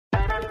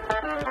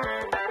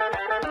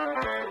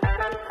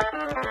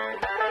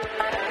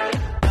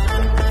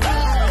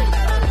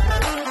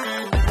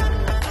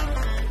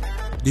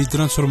Die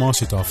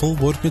transformasietafel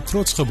word met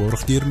trots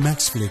geborg deur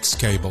Maxflex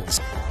Cables.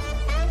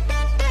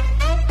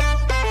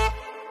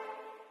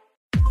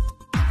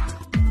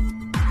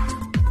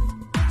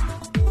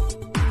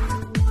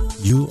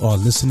 You are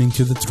listening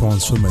to the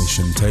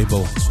Transformation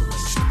Table,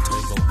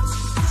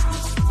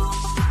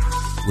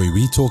 where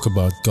we talk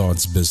about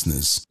God's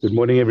business. Good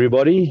morning,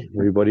 everybody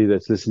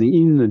that's listening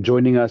in and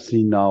joining us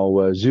in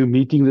our Zoom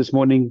meeting this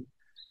morning.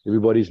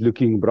 Everybody's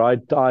looking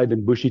bright-eyed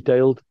and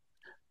bushy-tailed.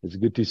 It's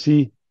good to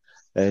see.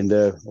 And,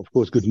 of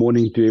course, good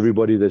morning to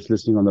everybody that's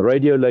listening on the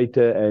radio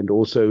later and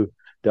also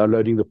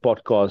downloading the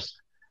podcast.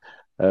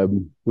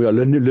 We are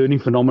learning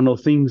phenomenal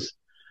things.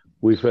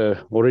 We've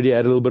already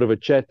had a little bit of a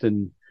chat,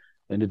 and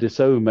it is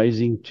so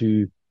amazing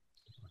to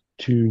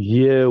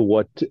hear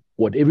what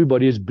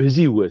everybody is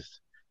busy with.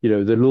 You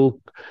know,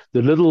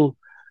 the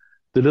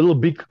little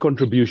big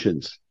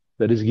contributions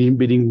that is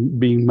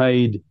being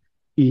made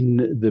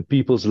in the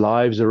people's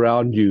lives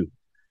around you.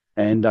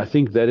 And I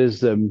think that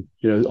is,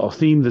 our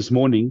theme this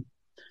morning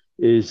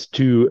is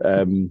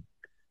the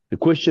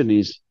question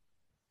is,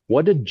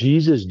 what did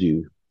Jesus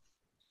do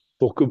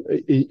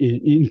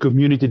in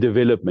community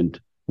development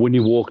when he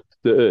walked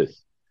the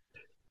earth?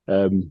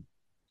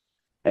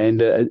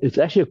 And it's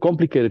actually a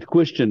complicated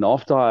question.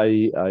 After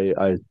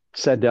I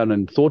sat down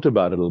and thought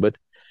about it a little bit,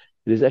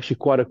 it is actually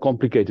quite a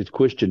complicated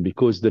question,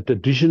 because the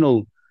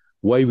traditional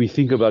way we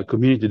think about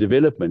community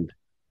development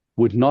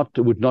would not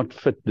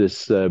fit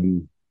this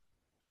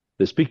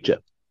picture.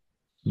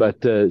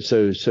 But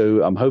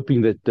so I'm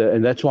hoping that,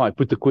 and that's why I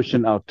put the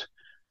question out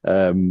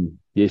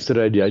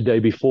yesterday, the day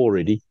before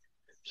already,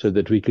 so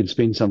that we can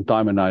spend some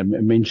time, and I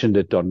mentioned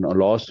it on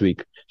last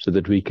week, so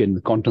that we can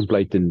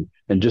contemplate and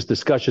just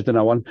discuss it. And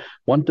I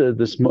want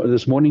this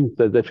morning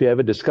that we have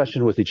a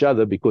discussion with each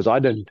other, because I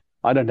don't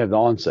have the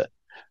answer.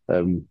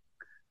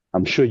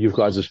 I'm sure you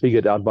guys have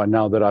figured out by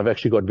now that I've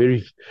actually got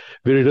very,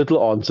 very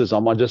little answers.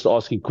 I'm just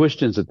asking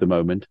questions at the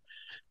moment,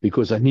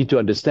 because I need to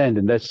understand.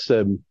 And that's,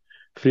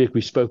 Freek,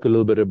 we spoke a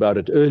little bit about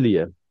it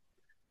earlier.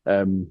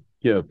 A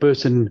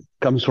person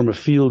comes from a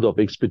field of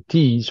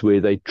expertise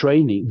where they're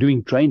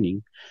doing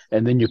training,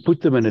 and then you put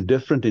them in a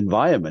different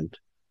environment.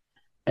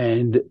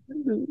 And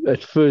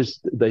at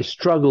first they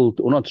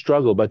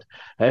but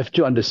have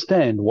to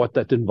understand what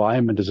that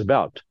environment is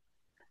about.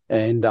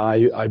 And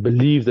I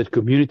believe that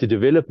community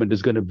development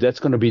that's going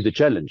to be the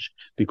challenge,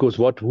 because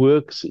what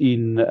works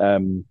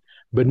in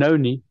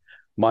Benoni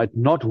might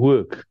not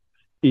work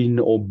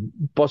or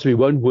possibly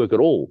won't work at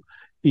all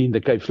in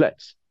the Cape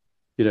Flats,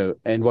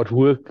 and what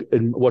works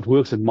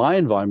in my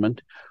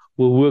environment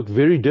will work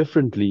very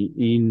differently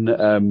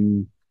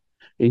in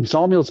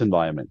Samuel's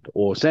environment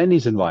or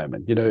Sandy's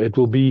environment. It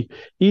will be,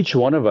 each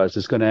one of us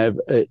is going to have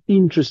an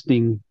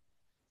interesting,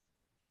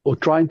 or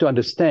trying to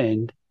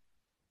understand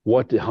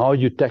how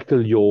you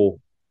tackle your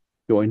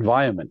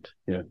environment.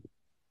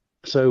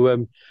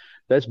 So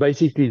that's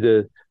basically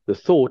the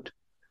thought.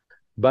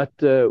 But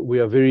we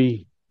are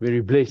very,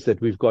 very blessed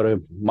that we've got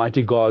a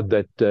mighty God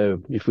that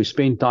if we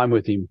spend time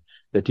with him,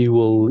 that he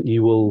will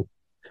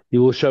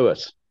show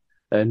us.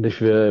 And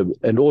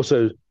and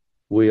also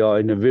we are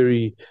in a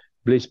very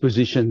blessed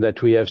position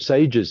that we have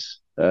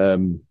sages,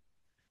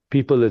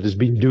 people that has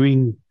been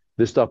doing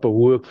this type of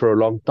work for a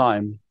long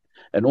time,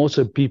 and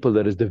also people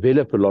that has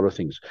developed a lot of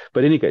things.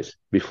 But in any case,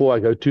 before I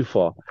go too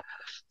far,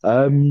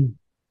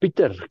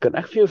 Pieter, kan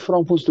ek vir jou vra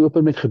om ons te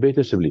open met gebed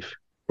asseblief?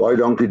 Baie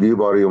dankie,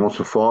 dierbare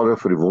Hemelse Vader,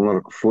 vir die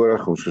wonderlike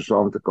voorreg om so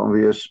saam te kan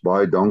wees.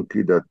 Baie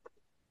dankie dat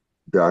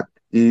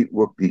u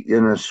ook die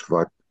een is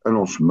wat in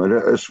ons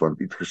midde is, want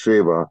u het gesê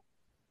waar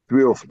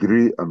 2 of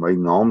 3 in my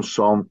naam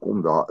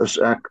saamkom, daar is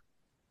ek.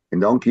 En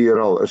dankie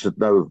Here, al is dit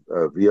nou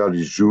via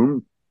die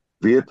Zoom,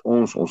 weet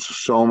ons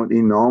is saam in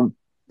u naam,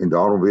 en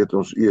daarom weet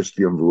ons u is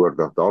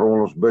teenwoordig. Daarom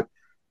wil ons bid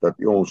dat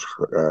u ons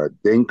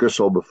denke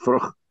sal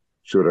bevrug,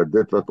 sodat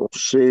dit wat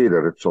ons sê,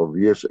 dat dit sal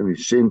wees in die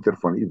senter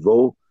van u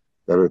wil,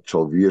 dat dit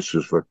sal wees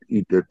soos wat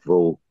u dit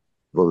wil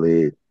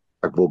hê.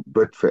 Ek wil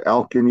bid vir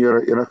elkeen,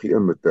 Here, enige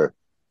een met 'n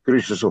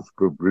krisis of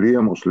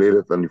probleem, ons lê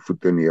dit aan die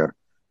voete neer.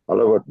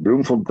 Hulle wat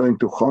Bloemfontein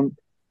toe gaan,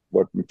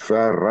 wat met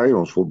ver ry,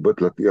 ons wil bid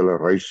dat u hulle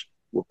reis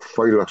ook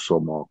veilig sal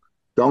maak.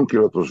 Dankie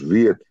dat ons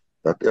weet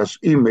dat as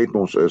u met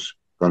ons is,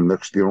 kan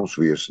niks teen ons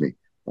wees nie.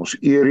 Ons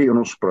eer u en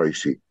ons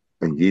prys u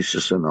in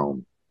Jesus se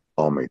naam.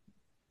 Amen.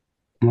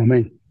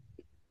 Amen.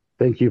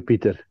 Thank you,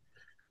 Peter.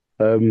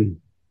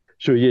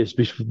 So yes,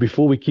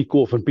 before we kick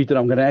off, and Peter,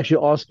 I'm going to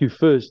actually ask you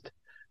first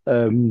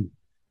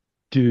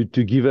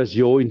to give us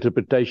your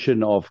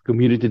interpretation of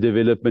community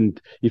development,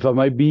 if I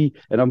might be,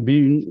 and I'm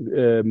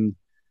being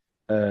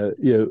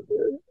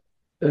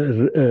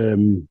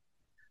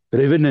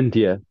revenant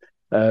here,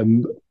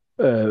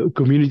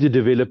 community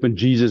development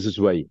Jesus'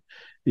 way,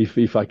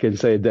 if I can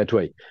say it that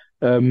way.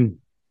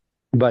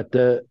 But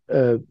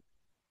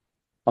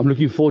I'm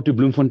looking forward to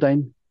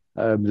Bloemfontein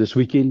this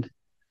weekend.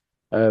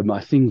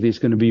 I think there's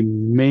going to be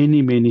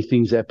many, many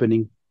things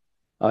happening.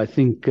 I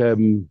think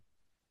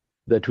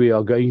that we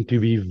are going to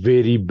be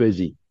very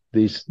busy.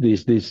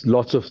 There's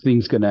lots of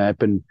things going to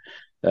happen.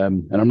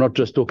 And I'm not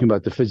just talking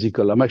about the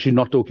physical. I'm actually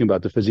not talking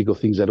about the physical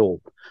things at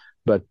all,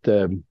 but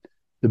the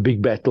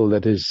big battle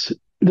that is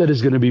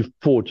going to be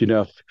fought.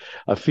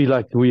 I feel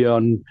like we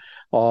are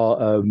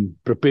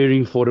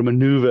preparing for a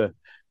maneuver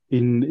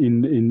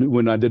in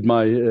when I did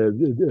my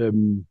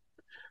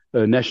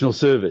national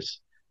service.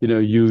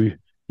 You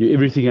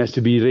everything has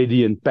to be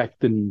ready and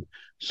packed and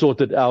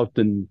sorted out,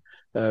 and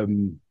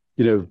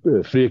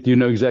Freek, you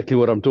know exactly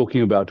what I'm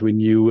talking about when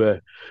you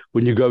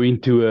go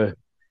into a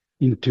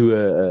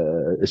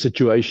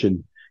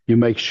situation. You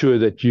make sure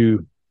that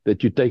you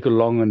take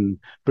along and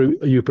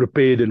you're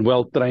prepared and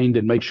well trained,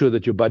 and make sure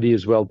that your body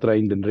is well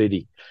trained and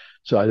ready.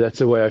 So that's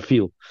the way I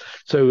feel.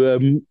 So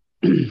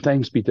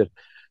thanks, Peter.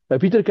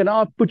 Peter, can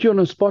I put you on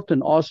the spot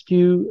and ask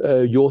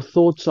you your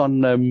thoughts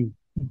on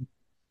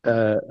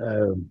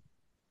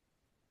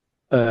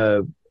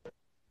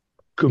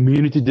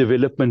community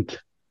development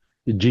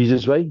the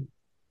Jesus way?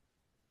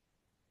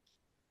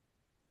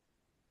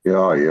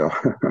 Yeah.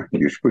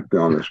 You put me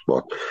on the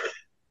spot.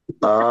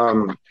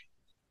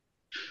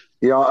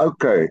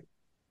 Okay.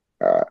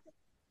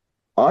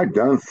 I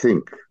don't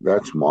think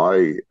that's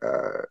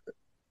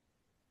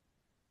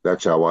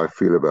how I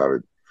feel about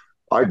it.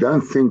 I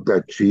don't think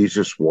that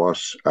Jesus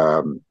was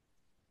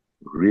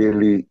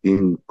really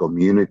in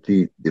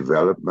community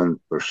development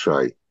per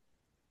se.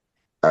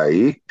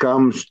 He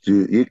come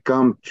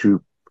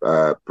to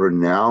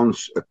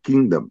pronounce a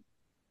kingdom,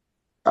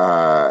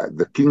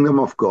 the kingdom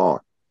of God.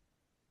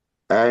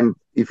 And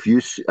if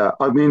you,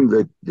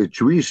 the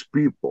Jewish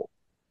people,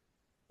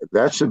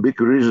 that's a big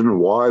reason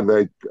why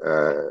they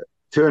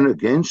turn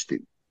against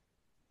him,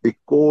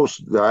 because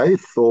they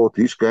thought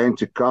he's going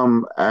to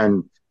come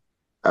and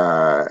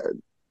gooi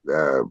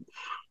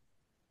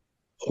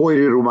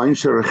die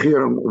Romeinse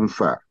regering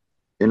omver.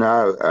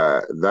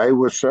 They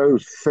were so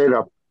fed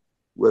up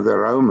with the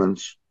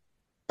Romans,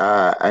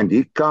 and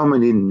he come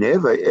and he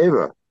never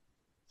ever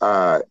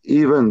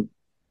even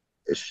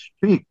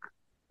speak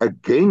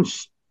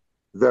against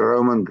the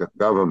Roman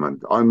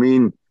government.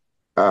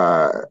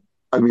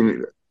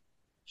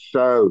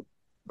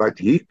 But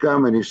he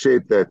come and he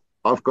said that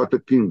I've got a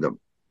kingdom,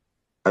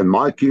 and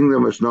my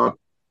kingdom is not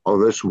of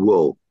this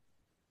world.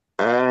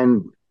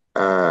 And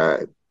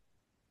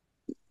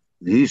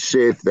he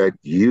said that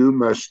you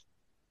must,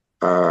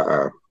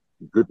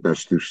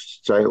 goodness, to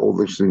say all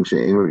these things in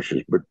English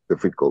is a bit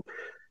difficult.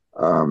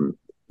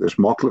 Dis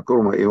makliker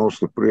om Engels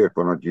te preek,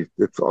 want jy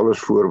dit alles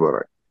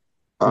voorberei.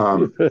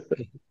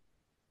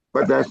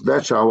 But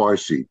that's how I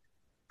see.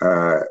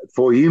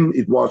 For him,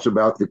 it was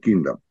about the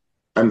kingdom.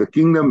 And the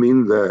kingdom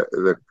means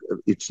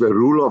it's the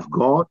rule of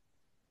God.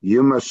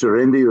 You must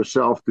surrender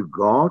yourself to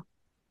God.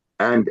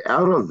 And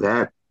out of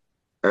that,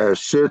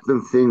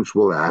 certain things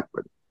will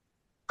happen.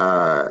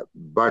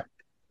 But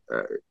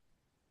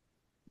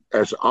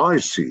as I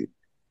see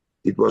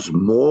it was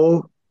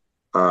more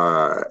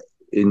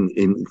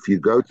if you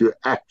go to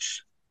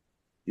Acts,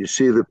 you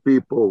see the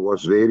people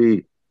was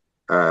very,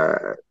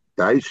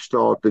 they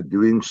started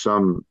doing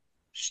some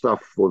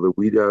stuff for the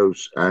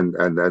widows and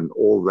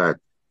all that.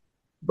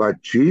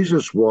 But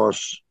Jesus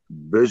was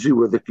busy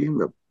with the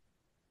kingdom.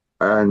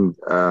 And,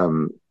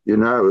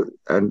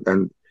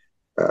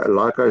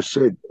 like I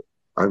said,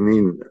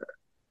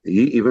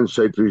 he even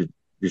said to his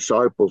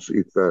disciples,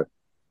 if a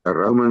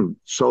Roman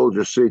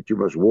soldier said you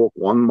must walk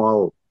 1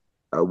 mile,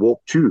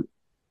 walk 2.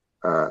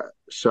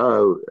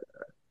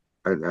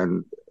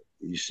 And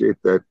he said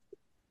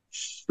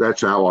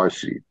that's how I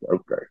see it.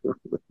 Okay.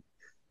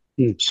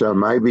 So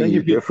maybe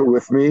you differ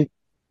with me,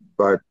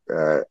 but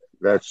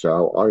that's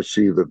how I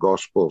see the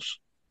Gospels.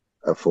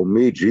 For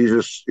me,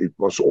 Jesus, it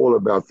was all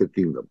about the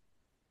kingdom.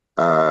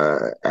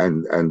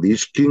 And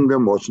this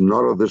kingdom was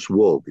not of this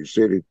world. He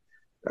said it,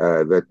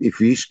 that if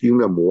his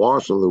kingdom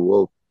was of the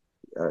world,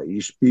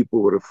 his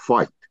people would have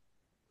fight.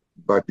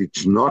 But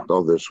it's not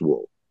of this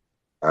world.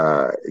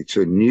 It's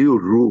a new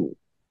rule,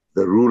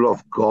 the rule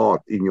of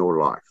God in your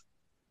life.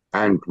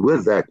 And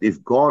with that,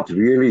 if God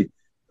really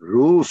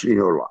rules in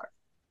your life,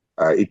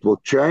 it will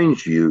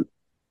change you,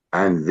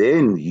 and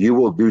then you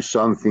will do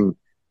something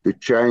to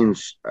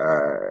change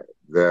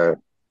the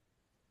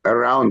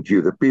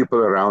people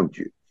around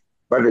you.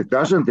 But it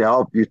doesn't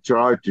help you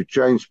try to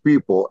change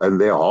people and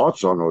their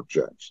hearts are not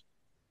changed.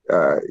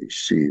 You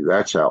see,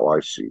 that's how I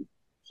see it.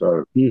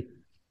 So,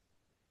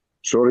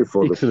 sorry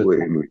for Excellent. The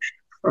poor English.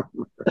 No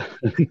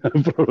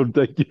problem.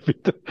 Thank you,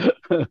 Peter.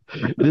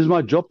 It is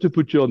my job to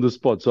put you on the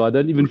spot, so I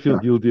don't even feel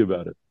guilty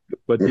about it.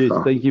 But yes,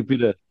 thank you,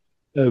 Peter.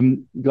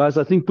 Guys,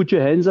 I think put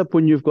your hands up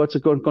when you've got a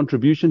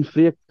contribution.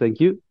 Freek, thank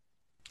you.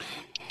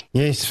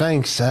 Yes,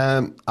 thanks.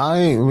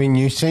 When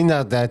you sent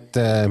out that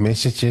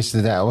message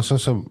yesterday, I was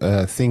also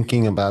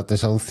thinking about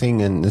this whole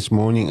thing, and this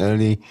morning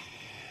early,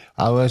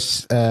 I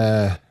was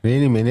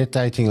really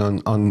meditating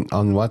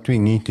on what we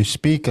need to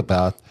speak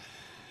about,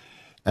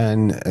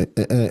 and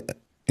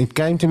it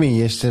came to me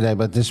yesterday,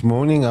 but this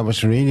morning I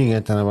was reading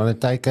it, and I want to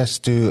take us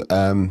to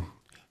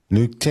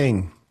Luke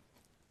 10,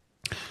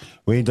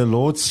 where the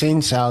Lord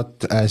sends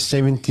out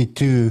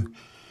 72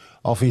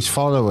 of his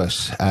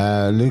followers.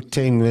 Luke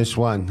 10 verse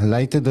 1.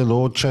 Later the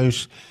Lord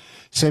chose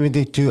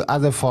 72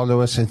 other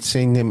followers and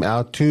sent them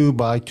out 2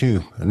 by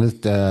 2. And it's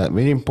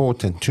very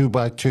important, 2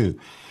 by 2.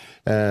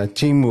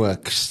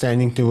 Teamwork,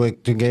 standing to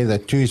work together.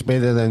 2 is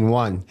better than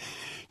 1.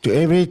 To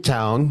every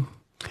town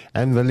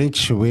and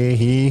village where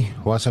he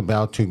was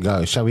about to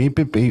go. So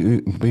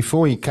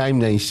before he came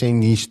there, he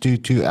sent these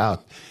two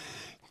out.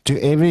 To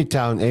every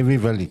town, every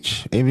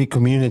village, every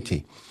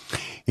community.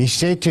 He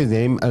said to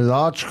them, a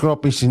large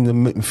crop is in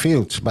the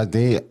fields, but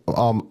there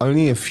are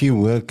only a few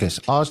workers.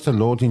 Ask the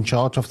Lord in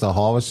charge of the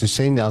harvest to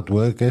send out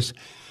workers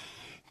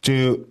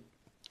to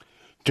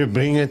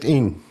bring it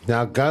in.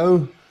 Now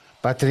go,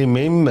 but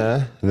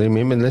remember,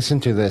 listen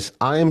to this.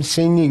 I am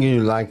sending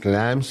you like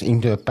lambs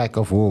into a pack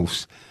of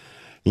wolves.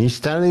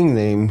 He's telling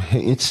them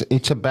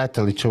it's a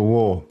battle, it's a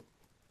war.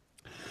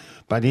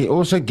 But he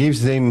also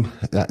gives them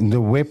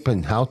the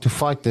weapon, how to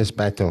fight this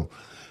battle.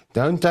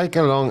 Don't take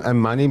along a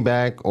money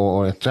bag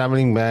or a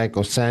traveling bag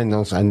or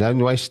sandals, and don't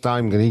waste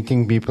time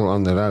greeting people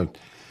on the road.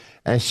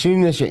 As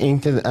soon as you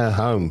enter a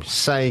home,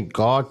 say,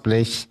 God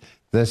bless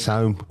this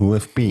home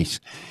with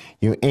peace.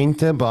 You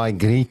enter by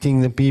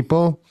greeting the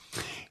people,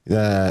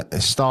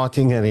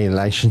 starting a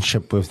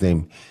relationship with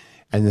them.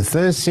 And the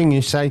first thing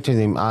you say to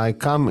them, I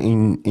come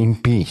in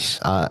peace,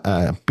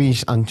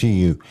 peace unto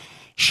you,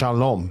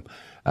 shalom.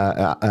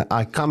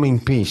 I come in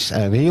peace.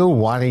 A real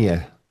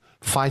warrior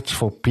fights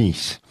for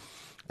peace.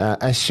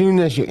 As soon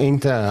as you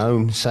enter a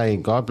home, say,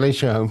 God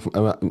bless your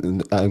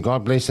home,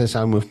 God bless this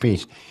home with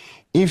peace.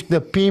 If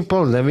the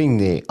people living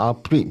there are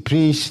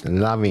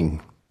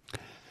peace-loving,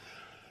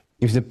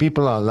 if the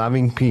people are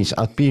loving peace,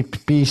 are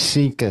peace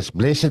seekers,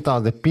 blessed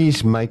are the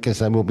peacemakers,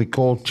 they will be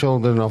called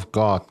children of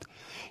God.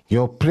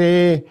 Your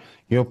prayer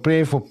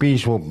for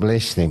peace will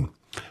bless them.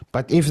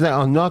 But if they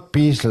are not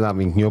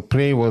peace-loving, your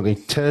prayer will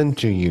return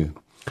to you.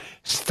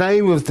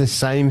 Stay with the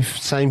same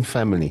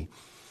family.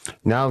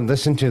 Now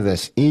listen to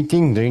this.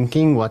 Eating,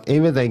 drinking,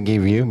 whatever they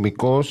give you,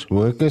 because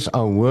workers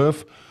are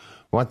worth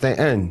what they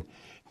earn.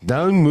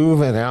 Don't move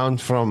around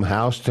from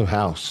house to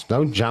house.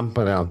 Don't jump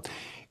around.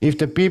 If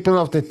the people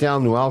of the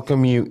town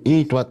welcome you,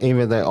 eat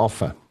whatever they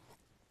offer.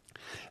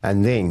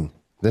 And then,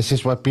 this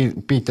is what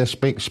Peter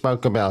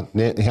spoke about.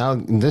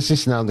 This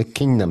is now the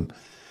kingdom.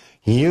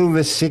 Heal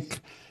the sick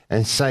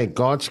and say,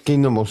 God's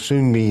kingdom will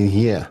soon be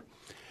here.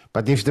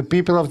 But if the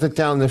people of the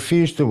town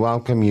refuse to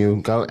welcome you,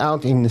 go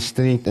out in the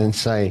street and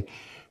say,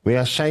 we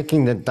are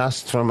shaking the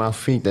dust from our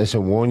feet as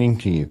a warning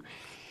to you.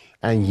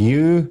 And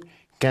you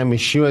can be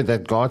sure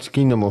that God's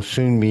kingdom will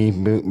soon be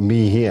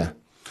here.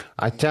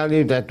 I tell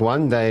you that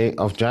one day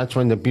of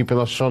judgment, the people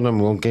of Sodom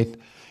will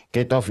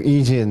get off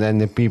easier than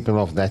the people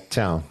of that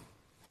town.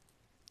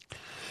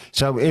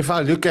 So if I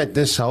look at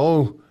this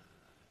whole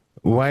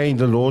way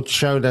the Lord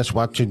showed us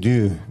what to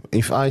do,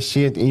 if I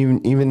see it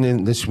even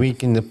in this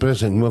week in the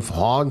prison with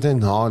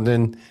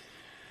hardened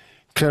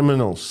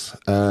criminals,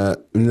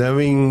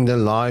 living the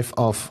life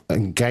of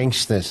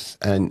gangsters,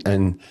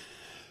 and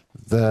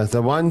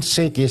the one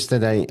said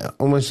yesterday,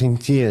 almost in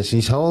tears,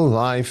 his whole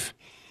life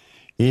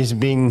he's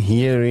been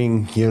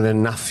hearing, you're a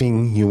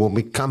nothing, you will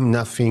become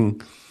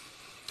nothing.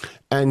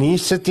 And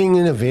he's sitting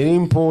in a very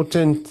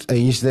important,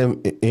 he's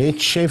the head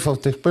chef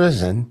of the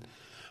prison,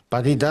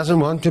 but he doesn't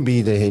want to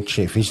be the head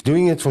chef. He's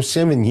doing it for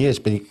 7 years,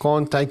 but he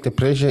can't take the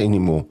pressure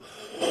anymore.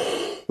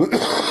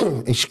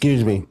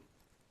 Excuse me.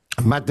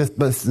 But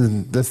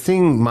the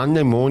thing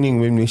Monday morning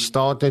when we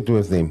started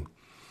with them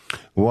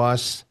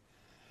was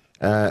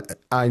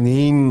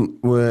Eileen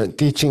were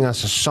teaching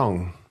us a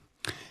song,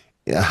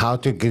 how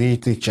to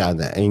greet each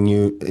other. And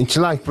it's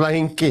like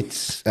playing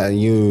kids.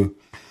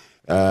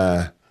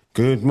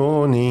 Good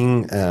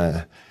morning,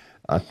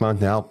 Atman,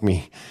 help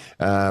me.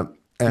 How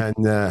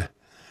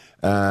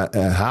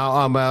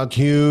about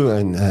you?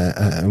 And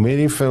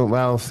very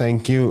well,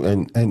 thank you.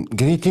 And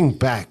greeting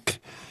back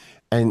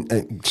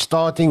and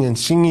starting and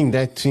singing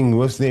that thing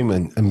with them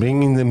and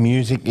bringing the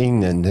music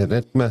in and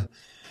the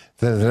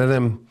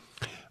rhythm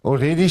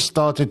already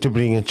started to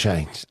bring a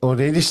change.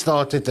 Already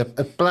started a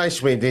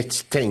place where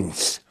it's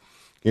tense.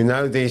 You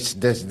know,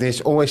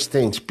 there's always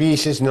tense.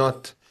 Peace is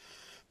not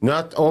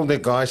all the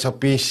guys are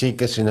peace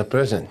seekers in a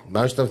prison.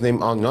 Most of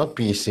them are not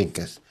peace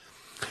seekers.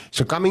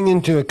 So coming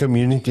into a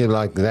community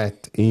like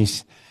that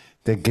is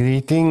the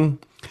greeting,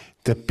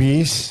 the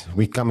peace.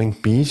 We come in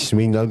peace.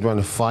 We don't want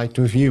to fight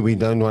with you. We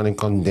don't want to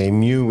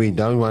condemn you. We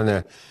don't want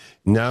to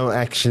know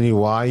actually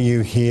why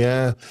you're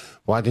here.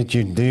 What did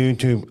you do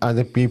to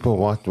other people?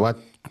 What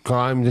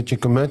crime did you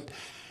commit?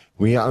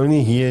 We are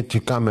only here to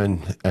come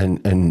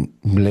and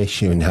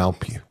bless you and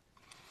help you.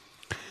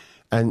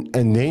 And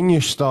then you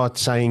start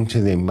saying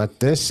to them, but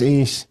this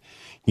is,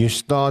 you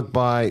start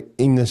by,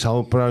 in this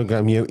whole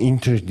program, you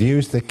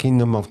introduce the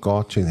kingdom of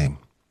God to them.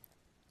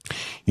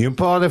 You're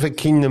part of a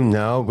kingdom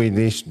now where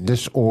there's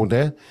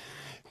disorder,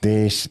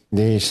 there's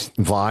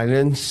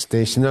violence,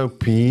 there's no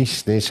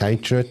peace, there's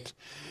hatred,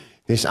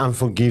 there's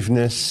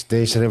unforgiveness,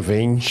 there's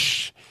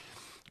revenge,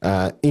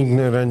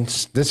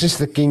 ignorance. This is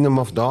the kingdom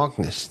of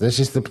darkness. This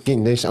is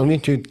there's only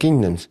two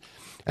kingdoms.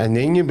 And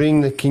then you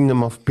bring the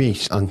kingdom of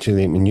peace unto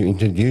them, and you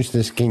introduce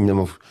this kingdom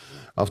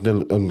of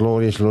the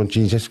glorious Lord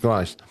Jesus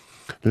Christ.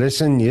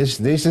 Listen, yes,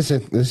 this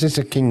is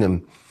a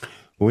kingdom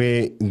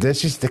where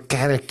this is the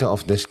character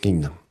of this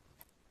kingdom,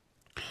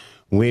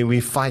 where we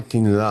fight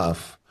in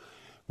love.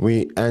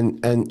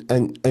 And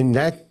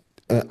that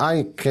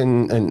I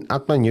can, and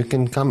Atman, you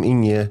can come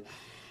in here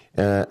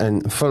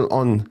and fill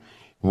on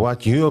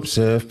what you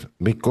observed,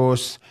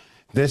 because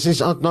this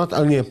is not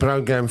only a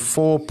program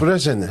for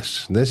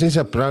prisoners. This is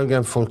a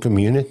program for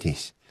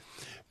communities,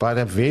 but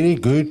a very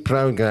good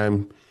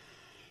program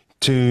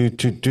to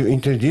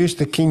introduce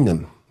the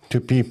kingdom to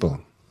people,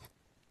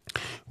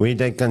 where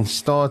they can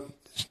start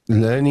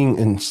learning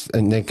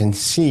and they can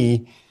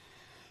see.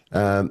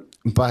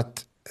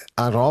 But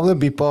I'd rather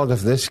be part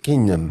of this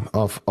kingdom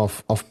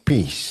of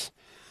peace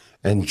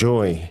and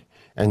joy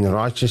and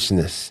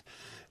righteousness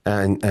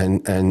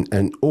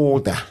and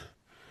order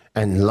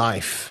and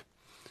life.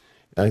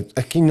 A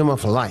kingdom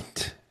of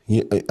light.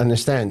 You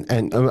understand?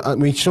 And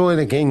we saw it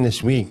again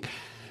this week.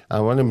 I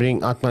want to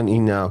bring Atman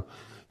in now.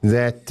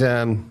 That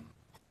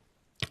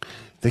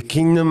the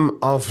kingdom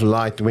of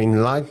light,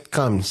 when light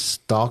comes,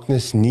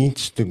 darkness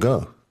needs to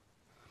go.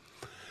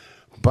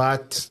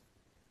 But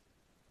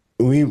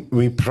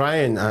we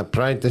pray, and I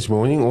prayed this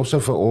morning also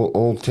for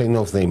all 10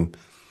 of them,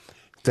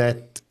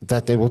 that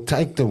they will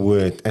take the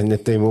word and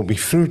that there will be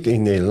fruit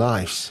in their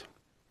lives.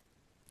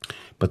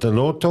 But the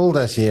Lord told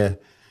us here,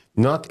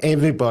 not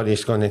everybody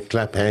is going to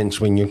clap hands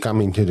when you come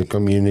into the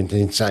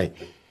community and say,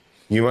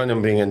 you want to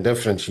bring a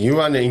difference. You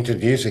want to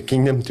introduce a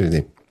kingdom to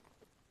them.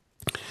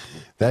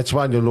 That's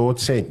why the Lord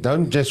said,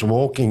 don't just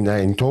walk in there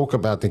and talk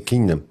about the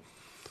kingdom.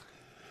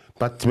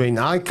 But when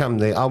I come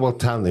there, I will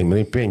tell them,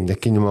 repent, the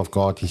kingdom of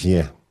God is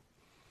here.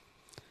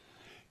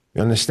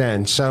 You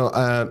understand? So,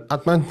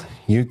 Atman,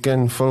 you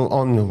can fill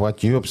on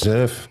what you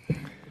observe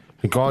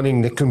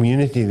regarding the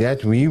community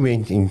that we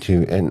went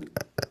into. And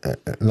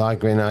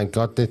like when I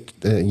got it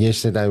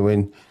yesterday,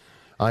 when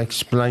I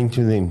explained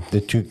to them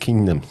the two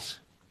kingdoms.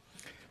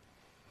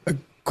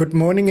 Good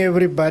morning,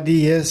 everybody.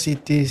 Yes,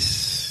 it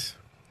is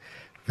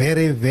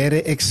very, very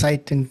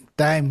exciting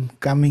time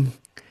coming.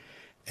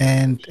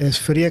 And as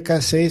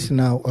Frieka says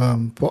now,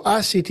 for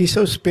us it is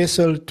so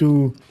special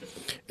to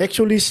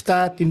actually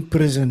start in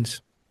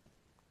prisons.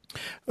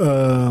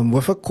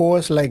 With a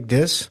course like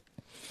this,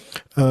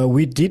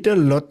 we did a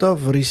lot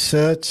of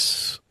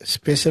research,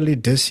 especially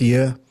this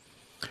year,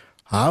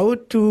 how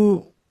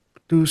to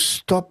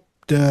stop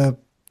the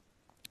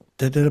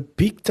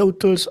big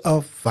totals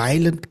of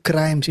violent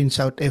crimes in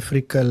South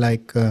Africa,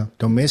 like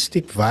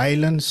domestic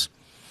violence.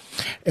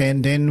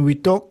 And then we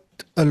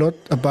talked a lot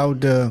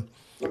about the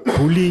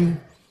bullying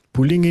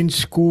in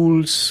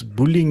schools,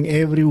 bullying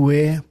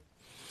everywhere.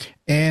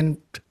 And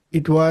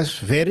it was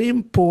very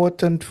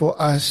important for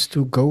us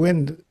to go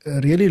and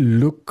really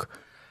look,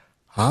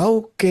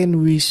 how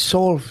can we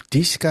solve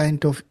this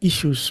kind of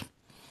issues?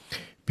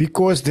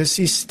 Because this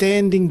is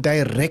standing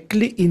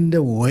directly in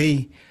the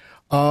way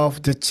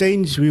of the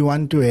change we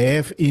want to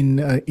have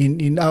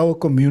in our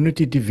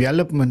community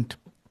development.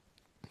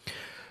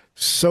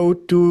 So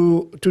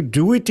to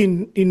do it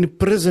in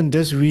prison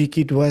this week,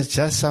 it was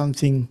just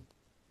something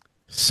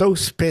so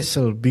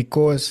special,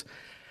 because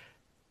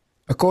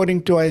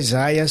according to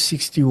Isaiah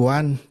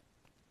 61,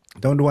 I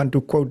don't want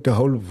to quote the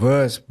whole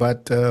verse,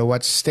 but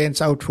what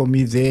stands out for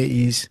me there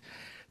is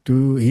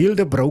to heal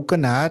the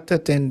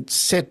brokenhearted and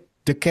set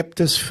the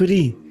captives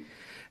free.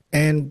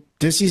 And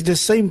this is the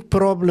same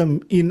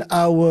problem in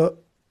our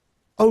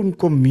own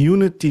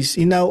communities,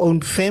 in our own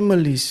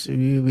families.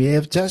 We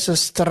have just a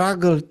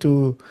struggle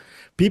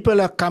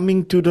people are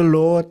coming to the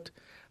Lord,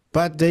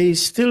 but they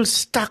still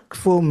stuck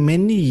for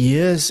many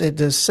years at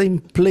the same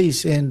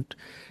place. And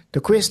the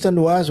question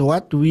was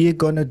what we are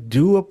going to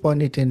do upon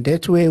it. And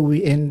that's where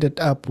we ended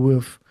up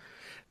with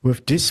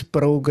this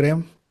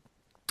program.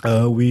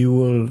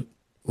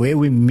 Where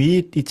we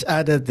meet each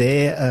other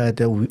there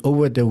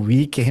over the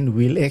weekend,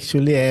 we'll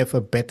actually have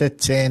a better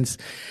chance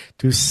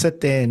to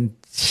sit and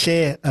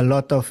share a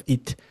lot of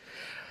it.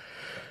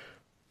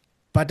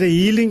 But the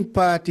healing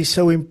part is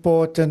so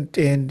important.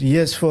 And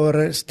yes, for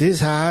us,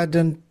 these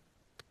hardened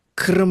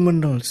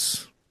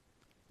criminals,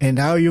 and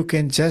how you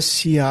can just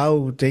see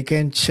how they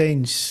can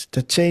change,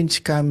 the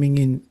change coming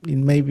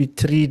in maybe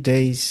 3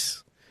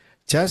 days,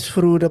 just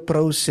through the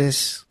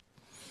process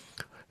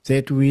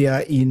that we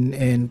are in.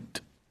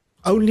 And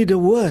only the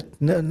word,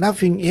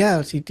 nothing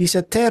else. It is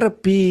a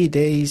therapy.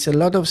 There is a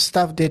lot of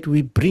stuff that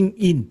we bring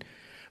in,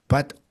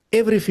 but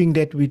everything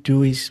that we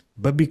do is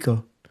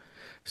biblical.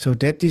 So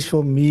that is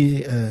for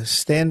me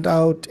stand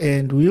out,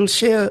 and we'll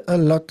share a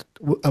lot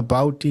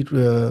about it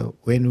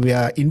when we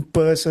are in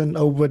person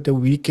over the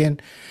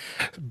weekend,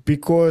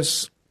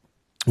 because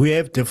we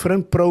have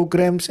different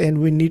programs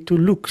and we need to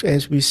look,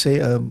 as we say,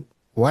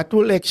 what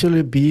will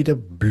actually be the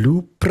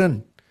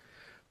blueprint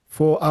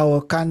for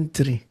our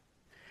country.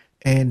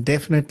 And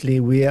definitely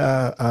we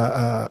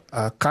are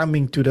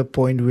coming to the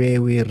point where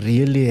we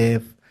really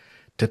have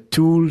the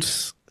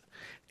tools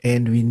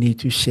and we need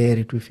to share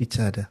it with each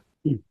other.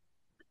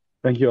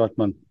 Thank you,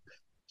 Atman.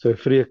 So,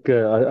 Freek,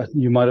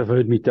 you might have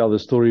heard me tell the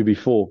story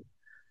before.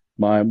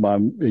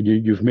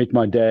 You've met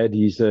my dad.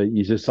 He's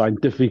a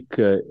scientific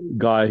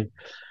guy,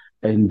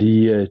 and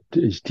he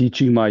is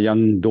teaching my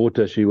young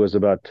daughter. She was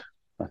about,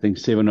 I think,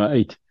 7 or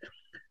 8,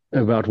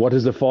 about what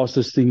is the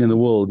fastest thing in the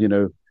world.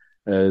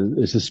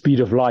 It's the speed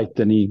of light,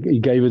 and he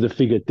gave her the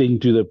figure 10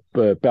 to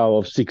the power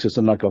of 6 or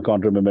something like, I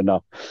can't remember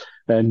now.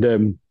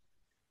 And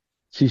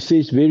she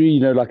says, very,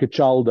 like a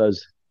child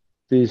does,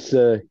 says,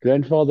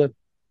 "Grandfather,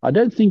 I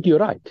don't think you're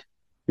right."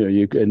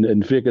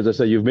 And Freek, as I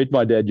say, you've met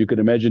my dad. You can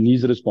imagine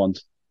his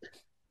response.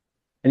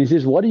 And he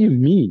says, "What do you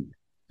mean?"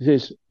 He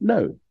says,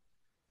 "No,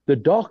 the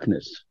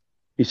darkness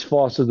is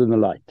faster than the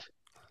light.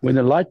 When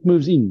the light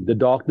moves in, the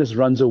darkness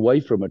runs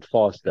away from it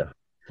faster."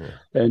 Yeah.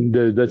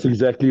 And that's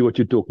exactly what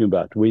you're talking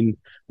about. When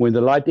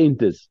the light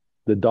enters,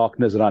 the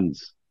darkness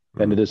runs,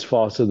 and it is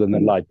faster than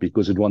the light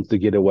because it wants to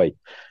get away.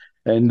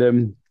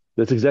 And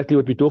that's exactly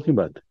what we're talking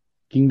about.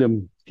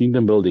 Kingdom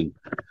building.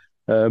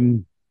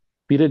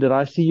 Peter, did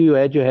I see you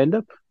had your hand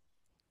up?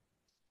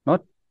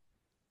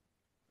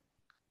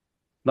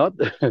 Not?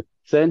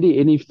 Sandy,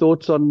 any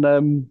thoughts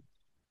on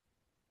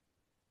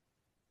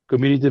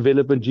community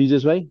development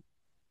Jesus way?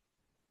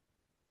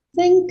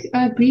 I think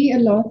I agree a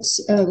lot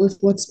with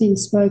what's been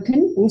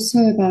spoken, also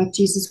about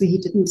Jesus, where he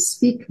didn't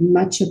speak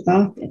much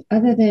about it,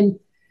 other than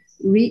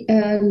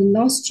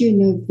last year,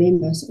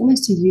 November, so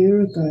almost a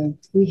year ago,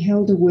 we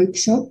held a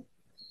workshop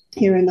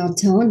here in our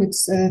town.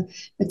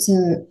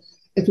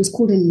 It was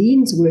called a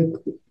Leans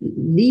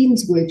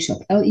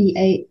Workshop,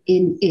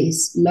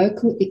 LEANS,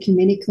 Local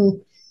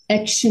Ecumenical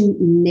Action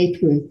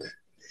Network.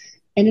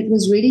 And it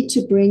was ready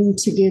to bring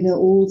together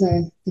all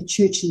the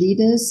church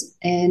leaders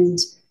and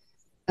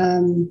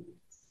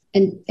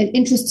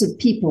interested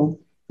people.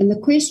 And the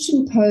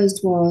question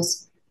posed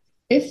was,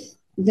 if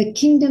the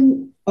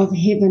kingdom of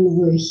heaven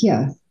were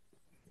here,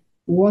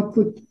 what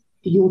would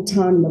your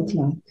town look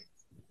like?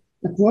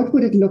 Like, what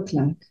would it look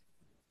like?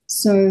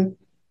 So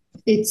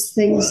it's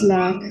things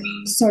like,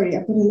 sorry,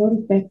 I've got a lot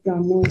of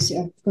background noise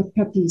here. I've got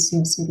puppies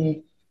here, so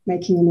they're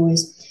making a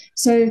noise.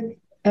 So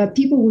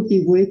people would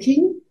be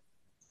working.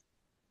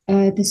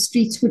 The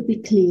streets would be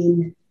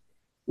clean.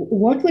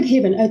 What would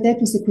heaven, that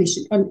was the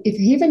question. If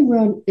heaven were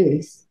on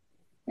earth,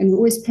 and we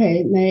always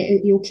pray,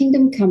 may your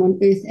kingdom come on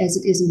earth as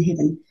it is in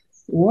heaven.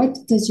 What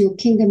does your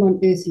kingdom on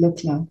earth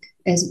look like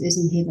as it is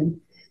in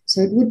heaven?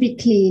 So it would be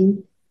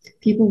clean.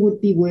 People would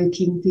be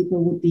working.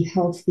 People would be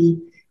healthy.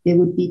 There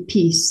would be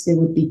peace. There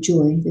would be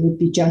joy. There would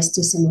be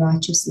justice and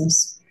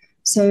righteousness.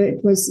 So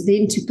it was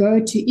then to go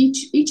to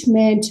each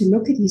man to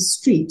look at his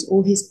street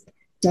or his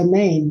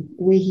domain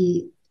where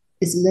he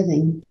is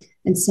living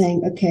and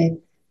saying, okay,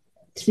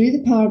 through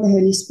the power of the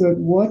Holy Spirit,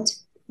 what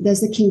does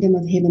the kingdom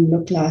of heaven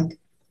look like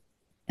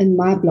in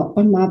my block,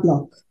 on my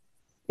block,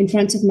 in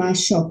front of my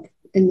shop,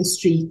 in the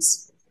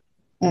streets,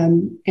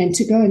 and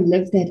to go and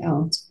live that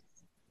out.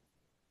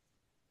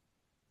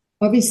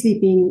 Obviously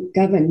being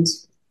governed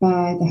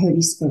by the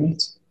Holy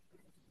Spirit.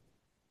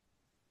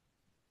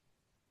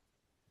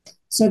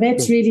 So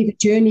that's really the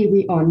journey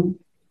we're on,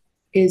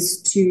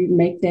 is to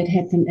make that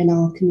happen in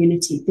our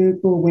community.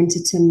 Bergville,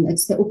 Winterton,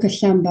 it's the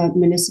Okahlamba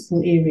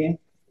municipal area.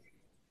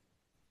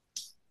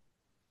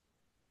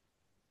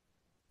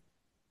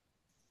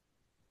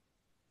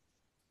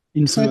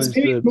 So it's a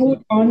very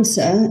broad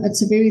answer.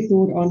 It's a very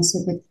broad answer,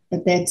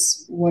 but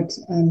that's what.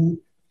 And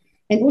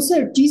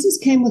also, Jesus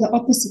came with the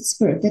opposite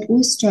spirit. That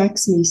always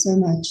strikes me so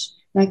much.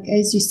 Like,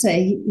 as you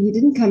say, he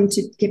didn't come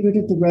to get rid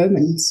of the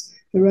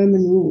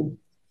Roman rule.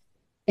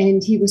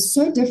 And he was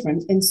so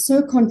different and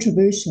so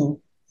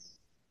controversial.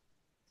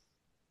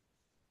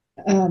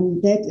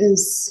 That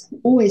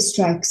always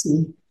strikes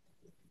me.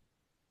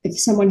 If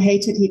someone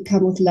hated, he'd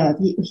come with love.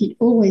 He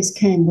always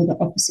came with the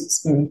opposite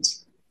spirit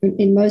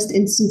in most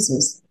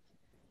instances.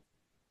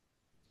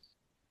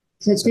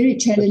 So it's very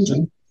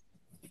challenging.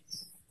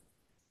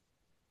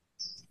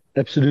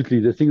 Absolutely.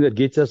 The thing that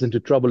gets us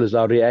into trouble is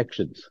our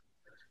reactions,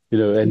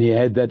 and he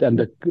has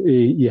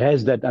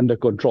that under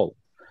control.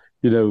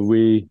 I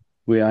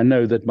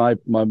know that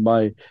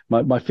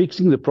my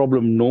fixing the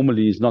problem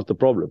normally is not the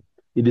problem.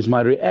 It is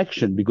my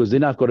reaction, because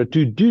then I've got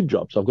to do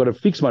jobs. I've got to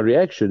fix my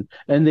reaction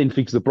and then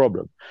fix the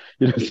problem.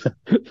 It is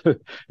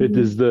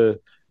the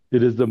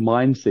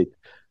mindset.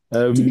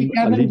 To be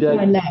governed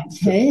by love,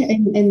 hey?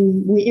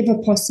 And wherever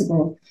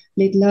possible,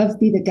 let love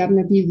be the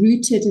governor, be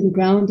rooted and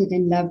grounded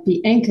in love,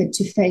 be anchored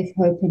to faith,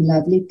 hope, and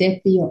love. Let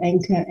that be your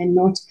anchor and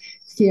not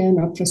fear,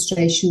 not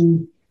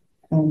frustration.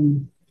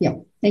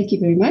 Thank you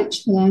very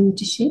much for allowing me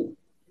to share.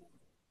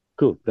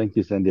 Cool. Thank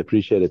you, Sandy.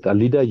 Appreciate it.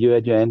 Alida, you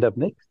had your hand up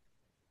next.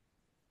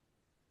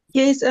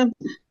 Yes,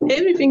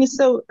 everything is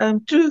so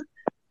true.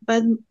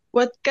 But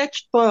what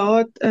catched my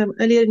heart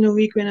earlier in the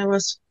week when I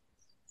was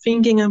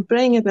thinking and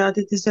praying about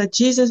it is that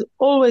Jesus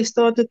always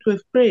started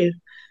with prayer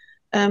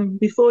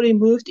before he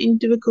moved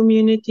into the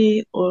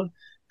community or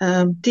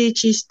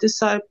teach his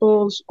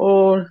disciples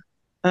or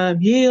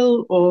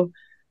heal or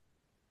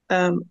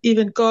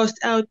even cast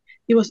out.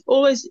 He was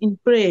always in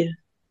prayer.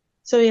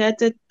 So he had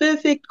that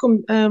perfect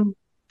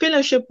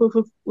fellowship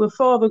with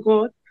Father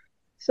God.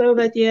 so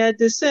that he had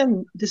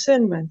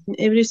discernment in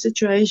every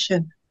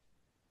situation.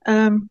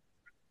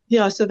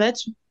 So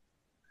that's,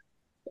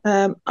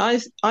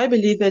 I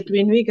believe that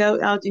when we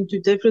go out into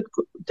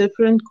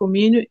different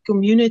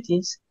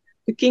communities,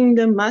 the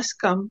kingdom must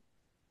come,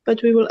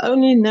 but we will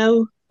only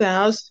know the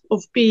house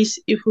of peace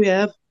if we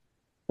have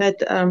that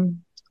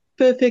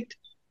perfect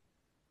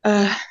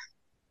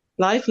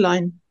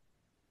lifeline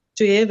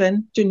to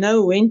heaven, to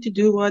know when to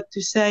do what,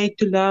 to say,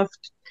 to love,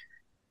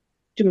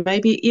 to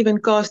maybe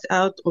even cast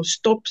out or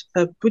stop,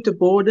 put a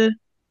border.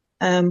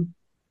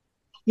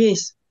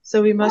 Yes,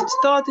 so we must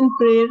start in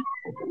prayer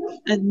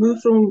and move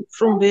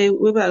from there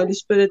with the Holy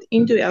Spirit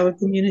into our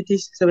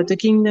communities so that the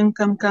kingdom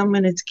can come,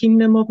 and it's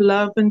kingdom of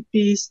love and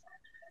peace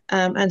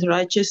and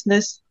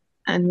righteousness,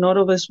 and not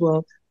of this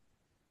world.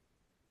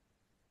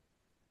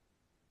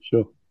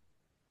 Sure.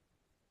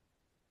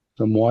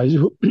 Some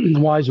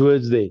wise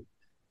words there.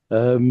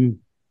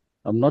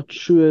 I'm not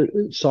sure,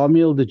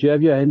 Samuel, did you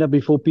have your hand up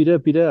before Peter?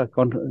 Peter, I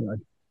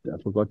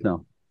forgot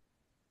now.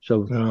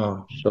 So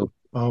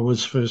I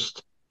was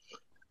first.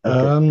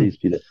 Okay, please,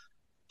 Peter.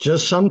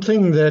 Just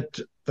something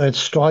that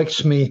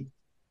strikes me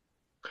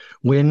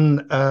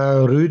when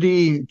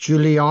Rudy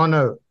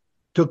Giuliani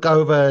took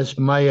over as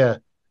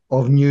mayor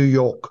of New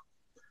York.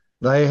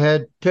 They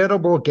had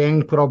terrible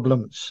gang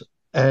problems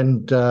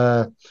and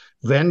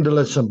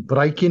vandalism,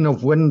 breaking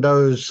of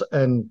windows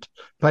and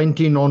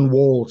painting on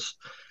walls.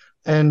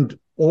 And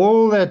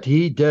all that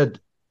he did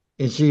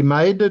is he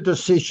made a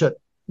decision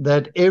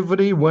that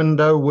every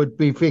window would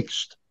be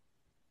fixed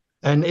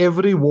and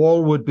every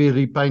wall would be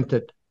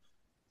repainted.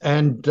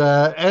 And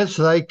as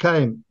they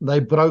came, they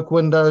broke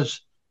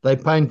windows, they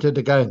painted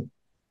again.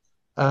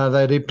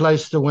 They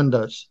replaced the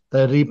windows,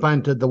 they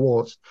repainted the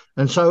walls.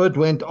 And so it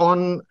went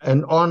on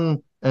and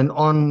on and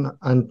on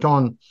and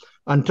on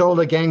until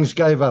the gangs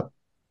gave up.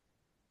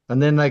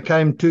 And then they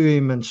came to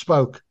him and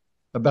spoke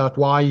about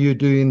why you're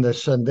doing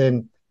this. And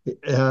then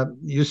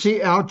you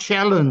see our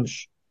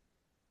challenge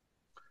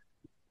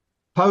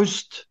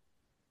post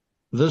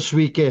this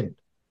weekend.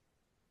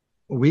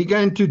 We're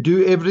going to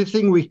do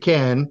everything we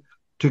can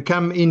to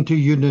come into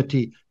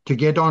unity, to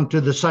get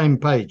onto the same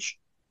page.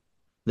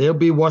 There'll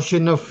be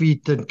washing of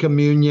feet and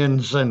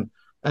communions and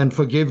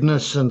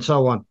forgiveness and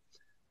so on.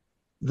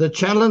 The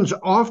challenge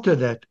after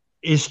that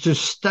is to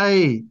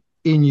stay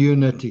in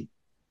unity,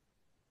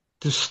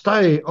 to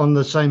stay on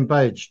the same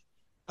page.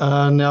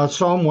 Now,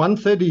 Psalm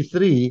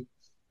 133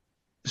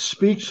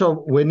 speaks of,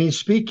 when he's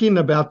speaking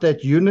about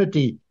that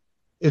unity,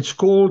 it's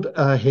called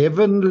a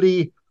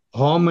heavenly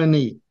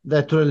harmony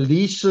that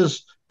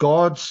releases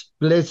God's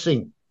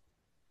blessing,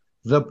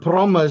 the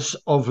promise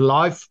of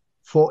life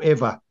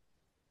forever.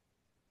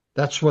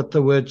 That's what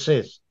the word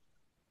says.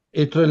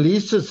 It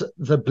releases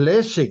the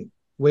blessing,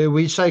 where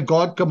we say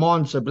God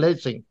commands a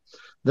blessing.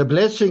 The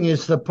blessing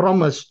is the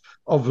promise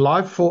of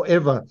life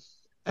forever.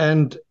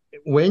 And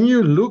when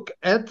you look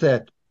at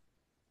that,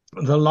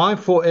 the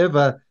life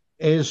forever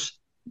is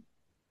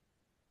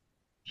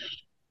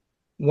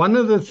one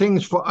of the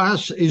things for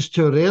us is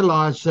to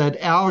realize that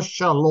our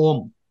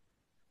shalom,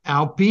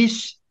 our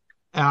peace,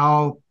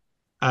 our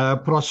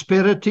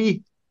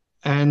prosperity,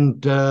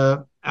 and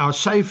our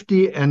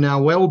safety and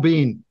our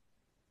well-being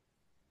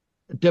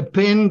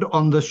depend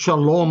on the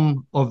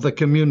shalom of the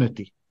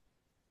community.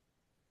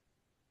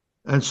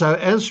 And so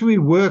as we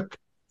work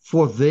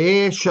for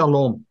their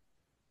shalom,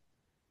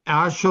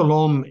 our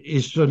shalom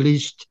is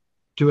released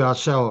to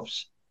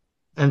ourselves.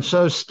 And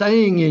so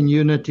staying in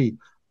unity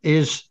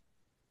is,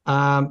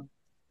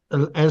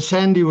 as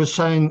Sandy was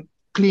saying,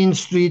 clean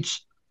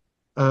streets,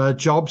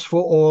 jobs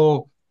for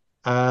all,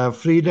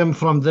 freedom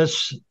from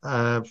this,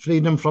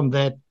 freedom from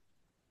that,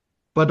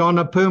 but on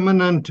a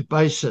permanent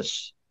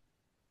basis.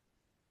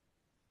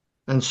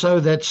 And so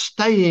that's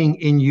staying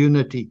in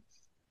unity.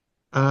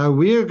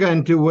 We're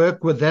going to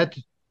work with that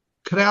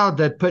crowd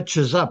that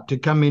pitches up to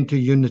come into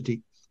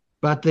unity.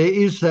 But there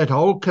is that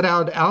whole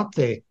crowd out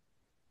there,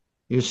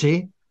 you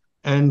see.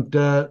 And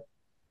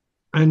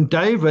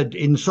David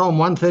in Psalm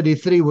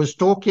 133 was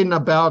talking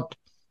about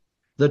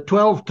the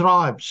 12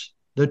 tribes,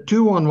 the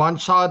 2 on one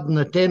side and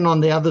the 10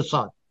 on the other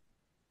side.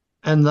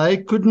 And they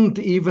couldn't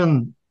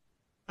even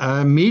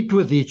meet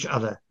with each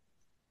other.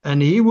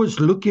 And he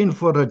was looking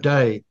for a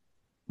day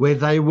where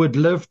they would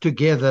live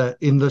together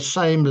in the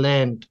same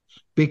land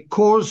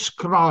because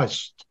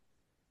Christ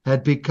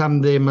had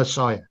become their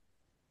Messiah.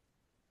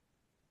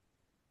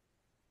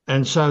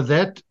 And so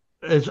that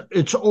is,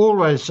 it's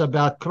always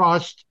about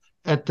Christ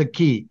at the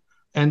key.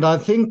 And I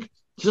think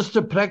just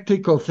a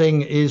practical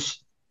thing is,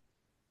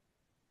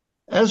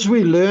 as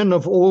we learn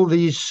of all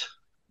these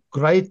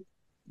great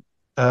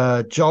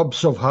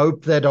jobs of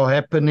hope that are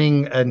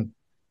happening and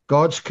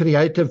God's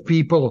creative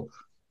people,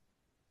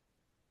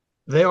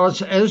 there are,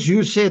 as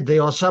you said,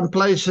 there are some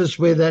places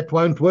where that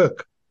won't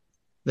work.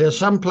 There are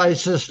some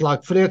places,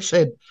 like Freek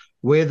said,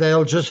 where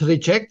they'll just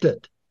reject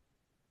it.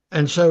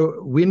 And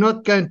so we're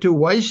not going to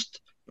waste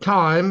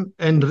time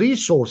and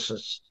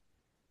resources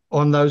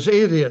on those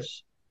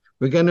areas.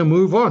 We're going to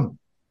move on.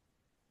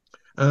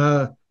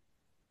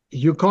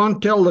 you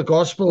can't tell the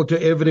gospel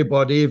to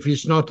everybody if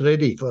he's not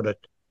ready for it,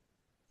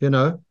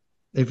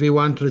 if he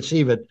won't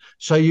receive it.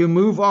 So you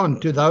move on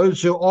to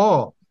those who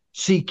are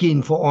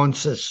seeking for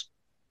answers,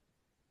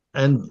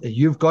 and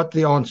you've got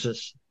the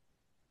answers.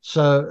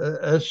 So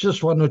it's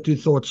just one or two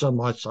thoughts on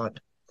my side.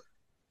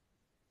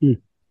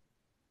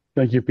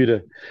 Thank you,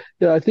 Peter.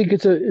 Yeah, I think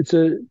it's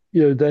a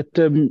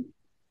that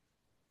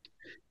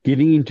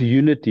getting into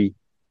unity.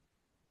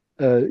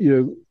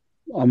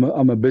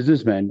 I'm a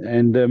businessman,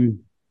 and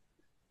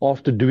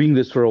after doing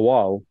this for a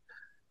while,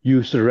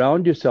 you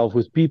surround yourself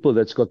with people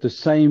that's got the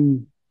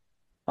same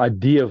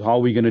idea of how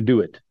we're going to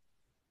do it.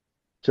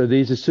 So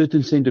there's a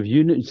certain sense of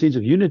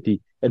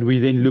unity, and we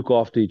then look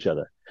after each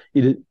other.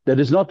 That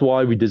is not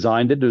why we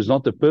designed it. It was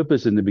not the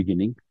purpose in the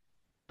beginning,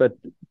 but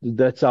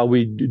that's how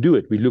we do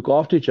it. We look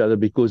after each other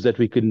because that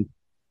we can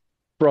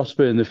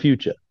prosper in the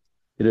future.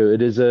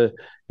 It is a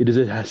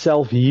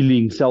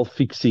self-healing,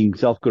 self-fixing,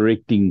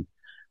 self-correcting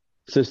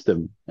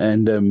system.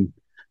 And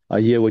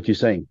I hear what you're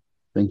saying.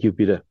 Thank you,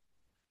 Peter.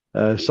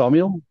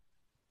 Samuel?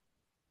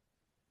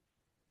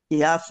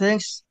 Yeah,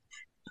 thanks,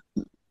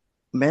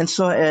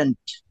 Menso, and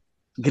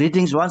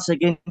greetings once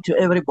again to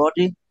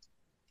everybody.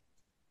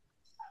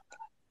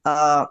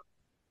 As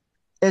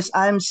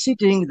I'm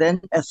sitting,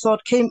 then a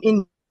thought came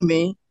in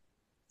me,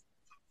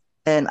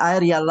 and I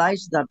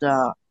realized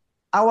that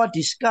our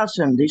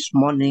discussion this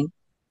morning,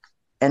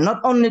 and not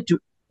only to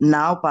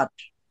now, but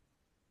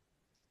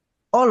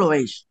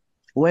always,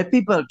 where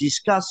people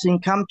discussing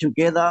come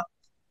together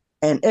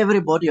and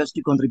everybody has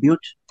to contribute.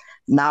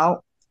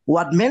 Now,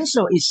 what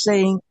Menso is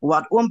saying,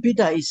 what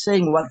Peter is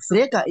saying, what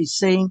Freka is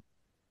saying,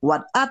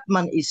 what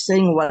Atman is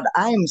saying, what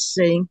I am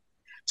saying,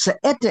 so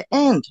at the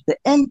end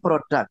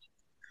product,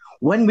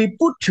 when we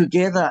put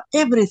together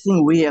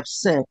everything we have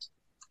said,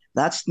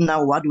 that's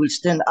now what will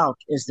stand out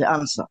as the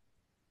answer.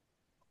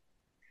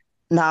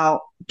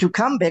 Now, to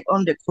come back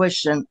on the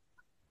question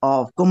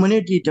of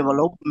community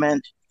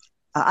development,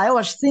 I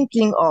was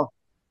thinking of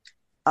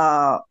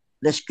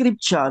the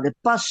scripture, the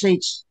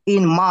passage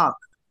in Mark,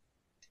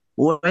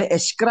 where a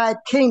scribe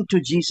came to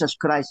Jesus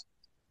Christ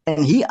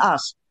and he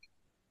asked,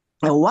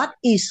 what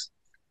is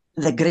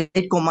the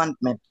great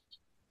commandment?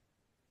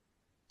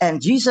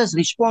 And Jesus'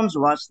 response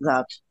was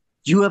that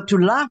you have to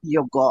love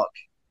your God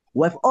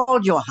with all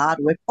your heart,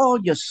 with all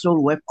your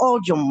soul, with all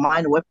your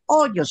mind, with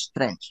all your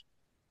strength.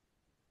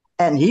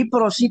 And he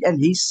proceeded and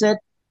he said,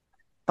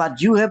 but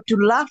you have to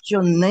love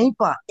your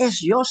neighbor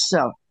as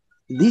yourself.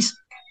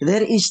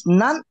 There is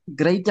none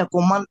greater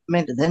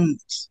commandment than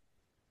this.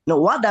 Now,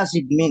 what does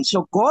it mean?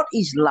 So God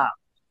is love.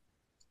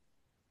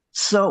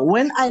 So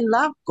when I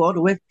love God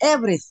with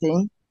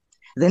everything,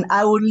 then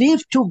I will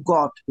live to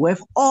God with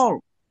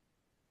all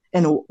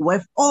and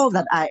with all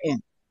that I am,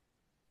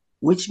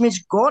 which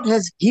means God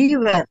has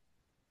given.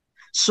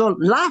 So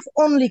love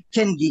only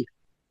can give.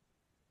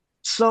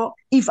 So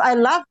if I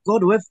love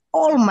God with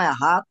all my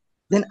heart,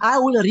 then I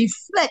will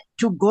reflect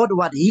to God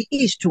what he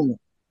is to me.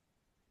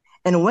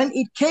 And when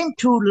it came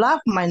to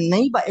love my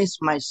neighbor as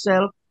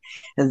myself,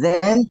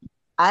 then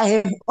I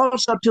have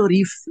also to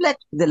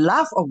reflect the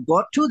love of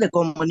God to the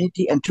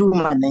community and to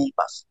my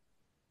neighbors.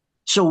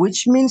 So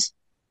which means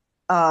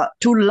to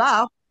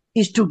love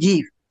is to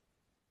give.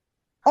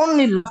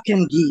 Only love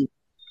can give.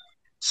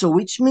 So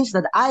which means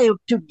that I have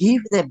to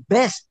give the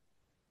best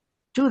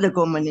to the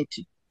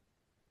community.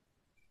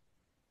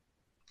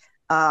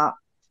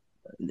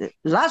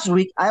 Last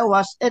week, I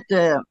was at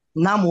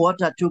Nam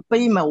Water to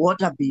pay my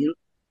water bill.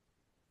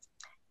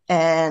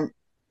 And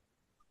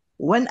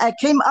when I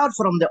came out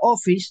from the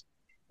office,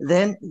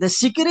 then the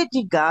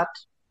security guard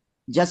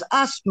just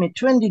asked me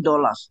 $20.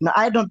 Now,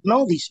 I don't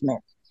know this man.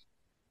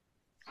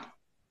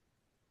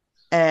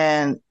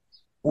 And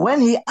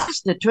when he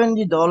asked the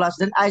 $20,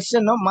 then I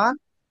said, no, man,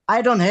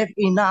 I don't have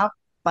enough,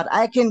 but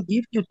I can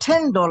give you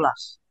 $10.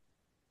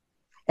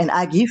 And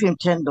I give him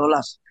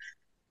 $10.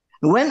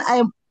 When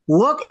I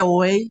walked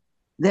away,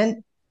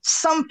 then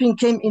something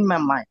came in my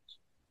mind.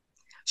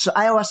 So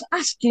I was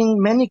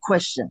asking many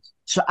questions.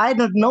 So I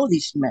don't know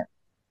this man.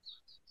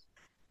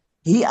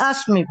 He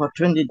asked me for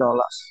 $20.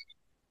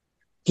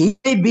 He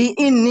may be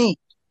in need,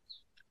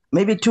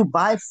 maybe to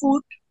buy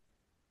food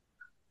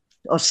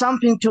or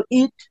something to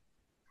eat.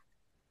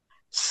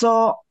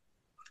 So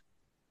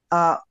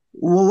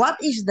what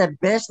is the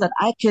best that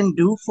I can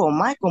do for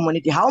my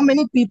community? How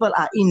many people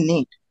are in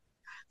need?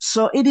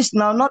 So it is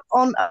now not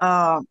on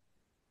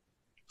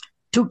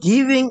to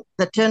giving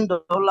the $10,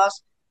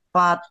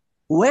 but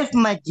with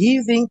my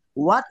giving,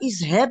 what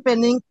is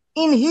happening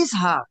in his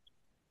heart?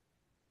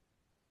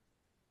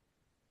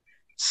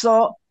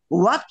 So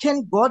what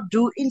can God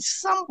do in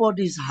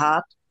somebody's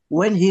heart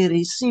when he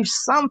receives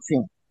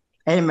something?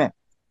 Amen.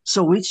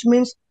 So which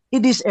means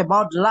it is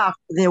about love.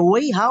 The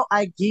way how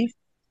I give,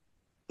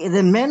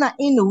 the manner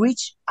in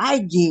which I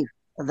give,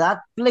 that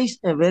plays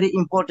a very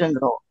important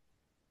role.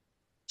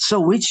 So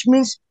which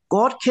means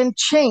God can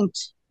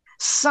change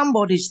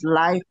somebody's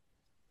life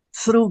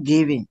through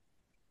giving.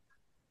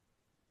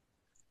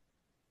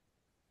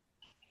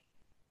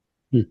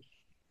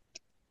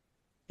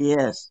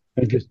 Yes.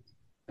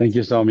 Thank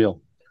you,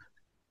 Samuel.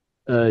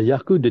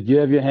 Jaco, did you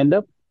have your hand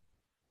up?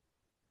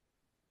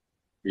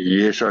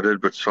 Yes, I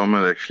did, but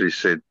Samuel actually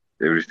said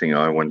everything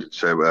I wanted to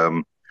say.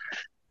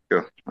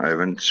 Yeah, I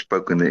haven't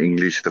spoken the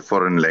English, the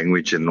foreign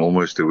language, in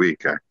almost a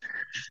week. I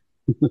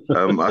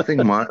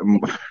think my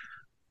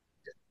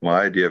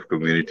idea of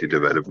community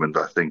development,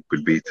 I think,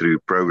 would be through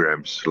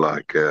programs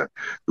like The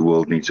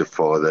World Needs a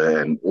Father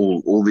and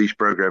all these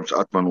programs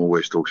Atman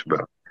always talks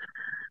about,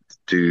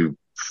 to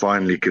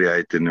finally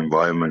create an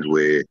environment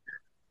where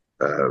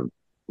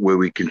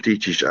we can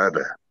teach each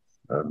other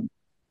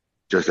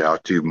just how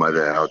to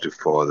mother, how to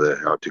father,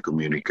 how to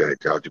communicate,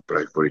 how to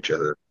pray for each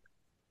other,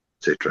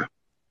 etc.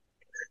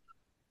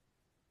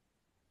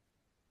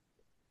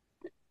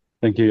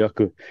 Thank you,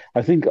 Jaco.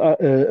 I think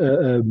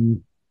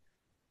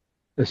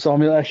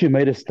Samuel actually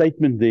made a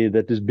statement there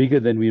that is bigger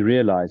than we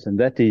realize, and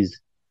that is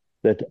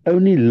that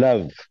only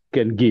love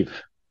can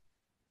give.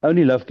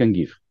 Only love can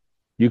give.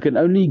 You can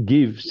only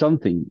give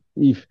something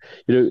if,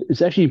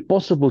 it's actually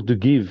impossible to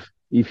give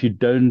if you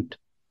don't.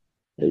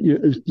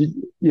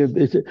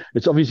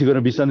 It's obviously going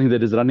to be something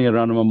that is running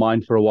around in my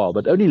mind for a while,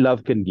 but only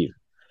love can give.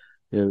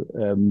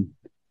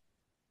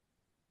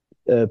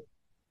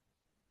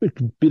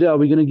 Peter, are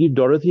we going to give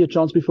Dorothy a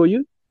chance before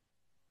you?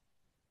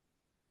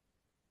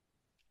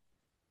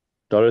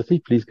 Dorothy,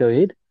 please go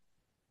ahead.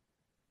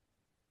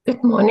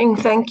 Good morning.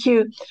 Thank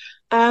you.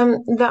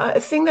 The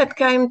thing that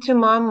came to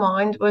my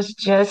mind was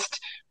just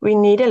we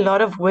need a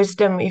lot of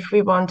wisdom if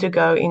we want to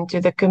go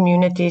into the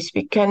communities.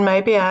 We can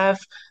maybe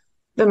have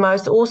the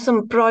most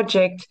awesome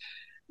project,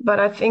 but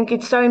I think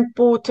it's so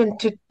important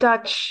to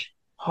touch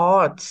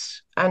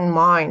hearts and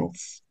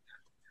minds.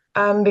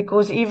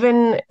 Because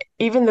even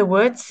the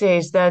word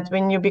says that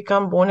when you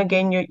become born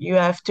again, you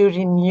have to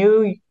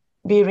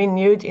be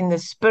renewed in the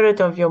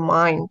spirit of your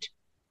mind.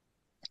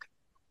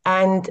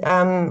 And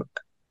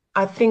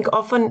I think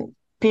often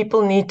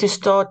people need to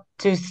start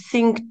to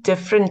think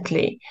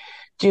differently,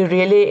 to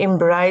really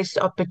embrace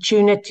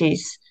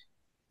opportunities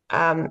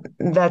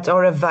that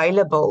are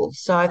available.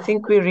 So I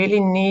think we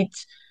really need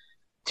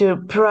to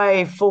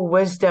pray for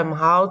wisdom,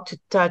 how to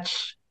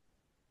touch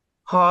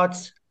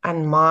hearts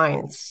and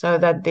minds, so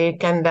that there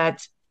can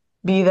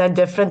be that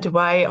different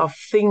way of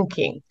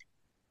thinking,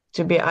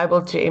 to be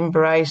able to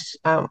embrace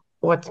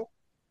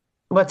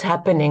what's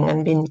happening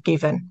and being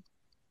given.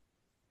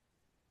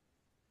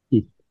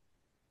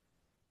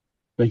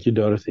 Thank you,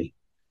 Dorothy.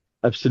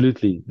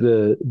 Absolutely.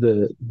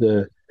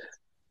 The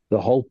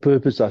whole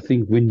purpose, I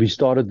think, when we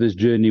started this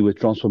journey with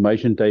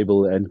Transformation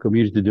Table and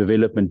community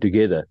development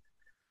together,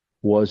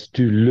 was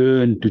to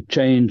learn, to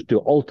change, to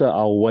alter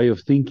our way of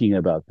thinking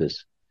about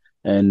this.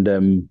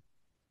 And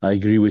I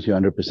agree with you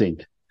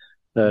 100%.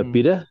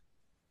 Peter?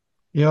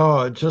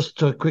 Yeah,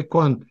 just a quick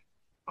one.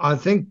 I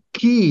think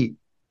key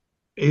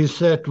is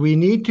that we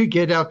need to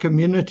get our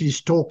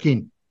communities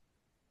talking,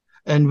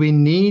 and we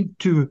need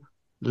to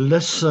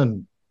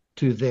listen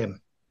to them.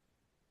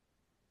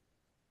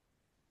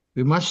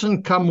 We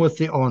mustn't come with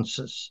the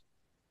answers.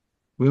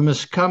 We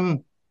must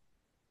come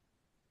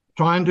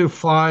trying to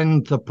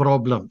find the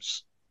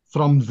problems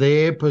from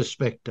their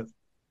perspective.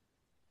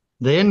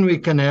 Then we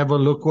can have a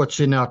look what's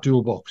in our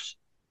toolbox.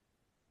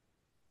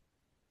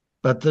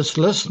 But this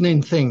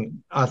listening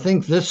thing, I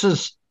think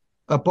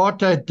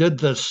apartheid did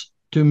this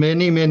to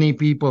many, many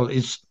people.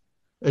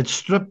 It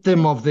stripped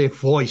them of their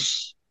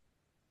voice.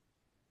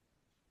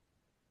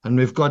 And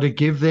we've got to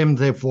give them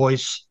their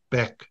voice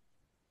back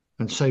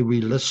and say,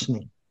 we're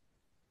listening.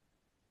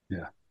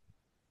 Yeah,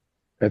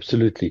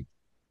 absolutely.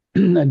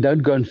 And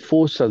don't go and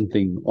force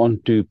something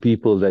onto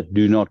people that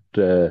do not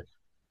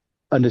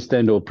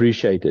understand or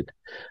appreciate it.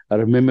 I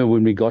remember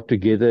when we got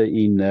together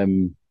in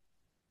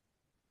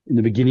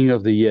the beginning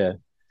of the year,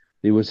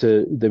 there was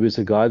a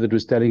guy that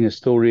was telling a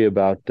story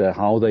about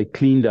how they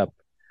cleaned up.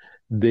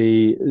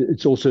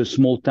 It's also a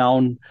small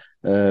town,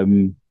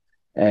 and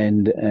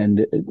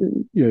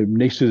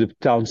next to the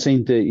town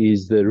center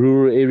is the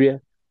rural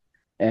area,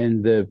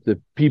 and the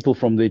people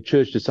from their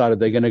church decided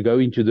they're going to go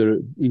into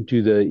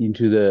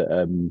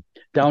the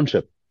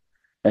township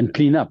and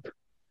clean up.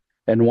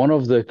 And one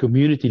of the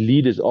community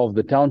leaders of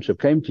the township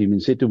came to him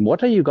and said to him,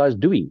 "What are you guys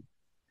doing?"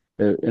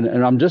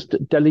 And I'm just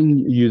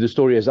telling you the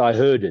story as I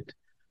heard it.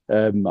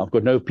 I've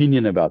got no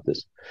opinion about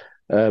this.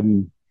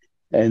 And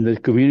the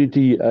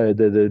community,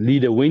 the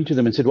leader went to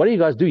them and said, "What are you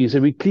guys doing?" He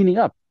said, "We're cleaning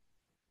up."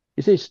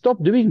 He said,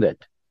 "Stop doing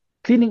that.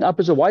 Cleaning up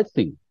is a white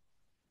thing.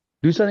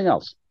 Do something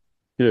else."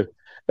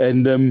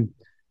 And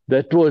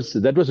that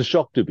was a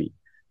shock to me.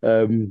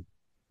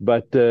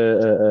 But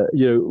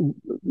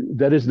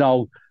that is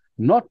now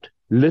not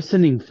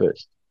listening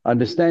first,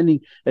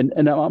 understanding.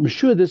 And I'm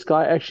sure this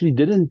guy actually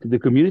the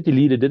community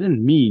leader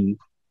didn't mean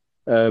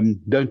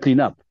don't clean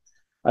up.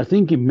 I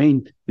think he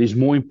meant there's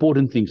more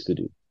important things to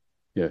do.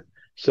 Yeah.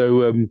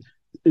 So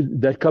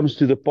that comes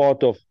to the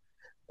part of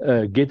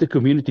get the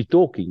community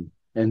talking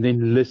and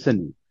then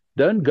listening.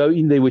 Don't go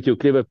in there with your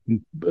clever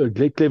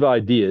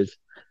ideas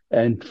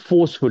and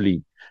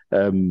forcefully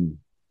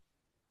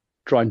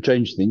try and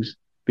change things,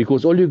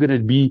 because all you're going to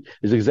be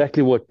is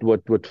exactly what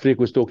Freek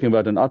was talking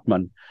about in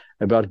Atman.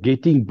 about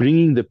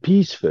bringing the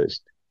peace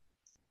first,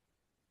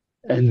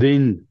 and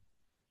then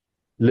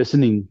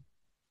listening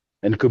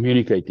and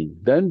communicating.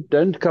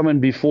 Don't come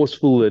and be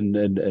forceful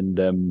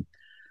and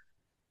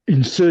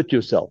insert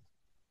yourself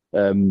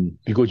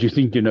because you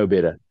think you know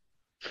better.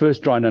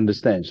 First, try and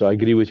understand. So I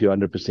agree with you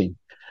 100%.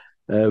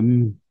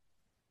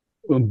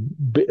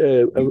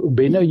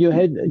 Benno, you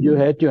had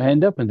your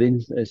hand up, and then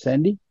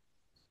Sandy.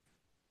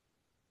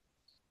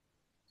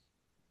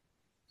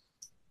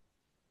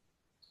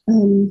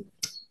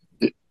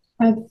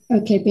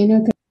 Okay,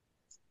 Benno.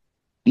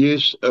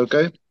 Yes,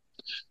 okay.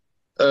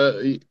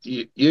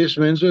 Yes,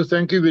 Menzo,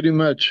 thank you very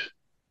much.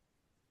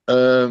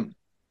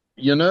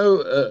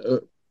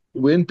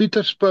 When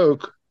Peter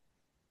spoke,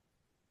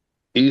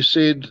 he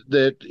said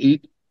that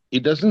he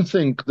doesn't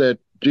think that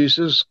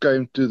Jesus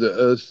came to the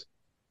earth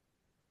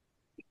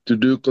to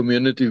do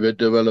community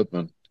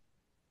development.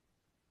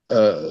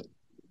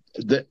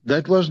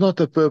 That was not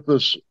the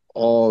purpose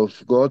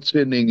of God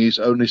sending his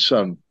only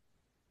son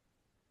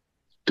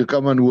to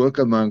come and work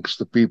amongst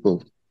the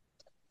people.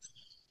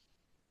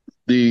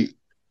 The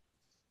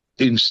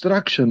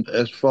instruction,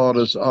 as far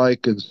as I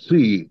can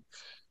see,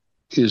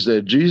 is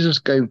that Jesus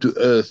came to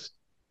earth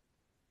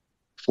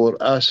for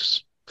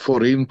us,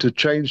 for him to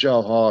change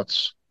our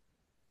hearts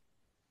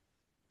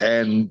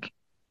and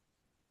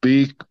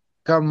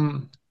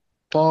become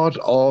part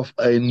of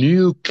a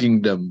new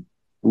kingdom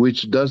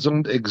which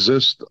doesn't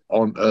exist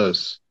on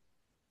earth.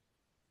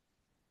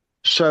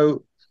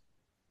 So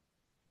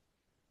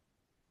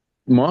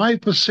my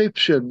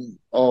perception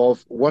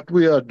of what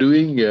we are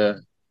doing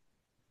here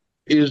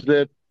is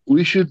that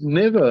we should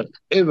never,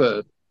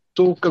 ever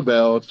talk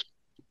about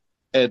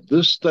at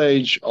this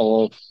stage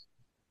of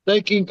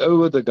taking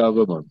over the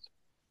government.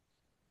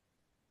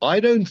 I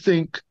don't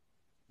think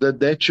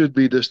that should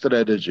be the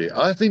strategy.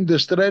 I think the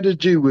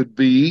strategy would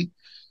be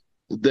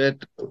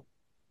that,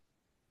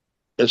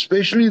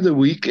 especially the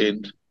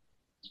weekend,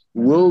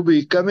 we'll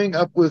be coming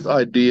up with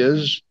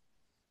ideas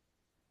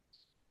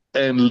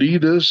and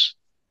leaders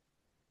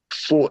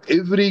for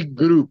every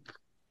group,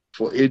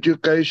 for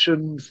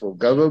education, for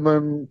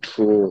government,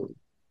 for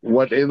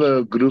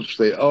whatever groups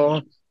they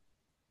are,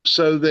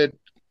 so that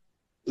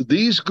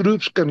these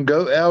groups can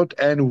go out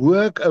and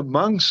work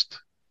amongst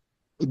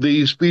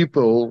these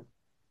people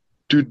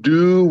to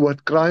do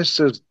what Christ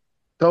has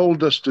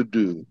told us to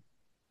do,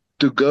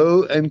 to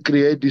go and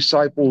create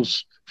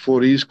disciples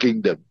for his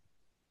kingdom,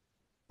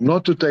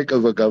 not to take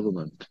over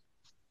government.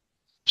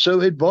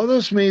 So it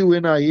bothers me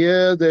when I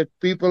hear that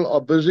people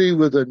are busy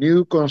with a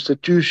new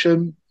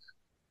constitution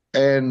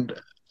and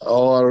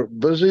are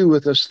busy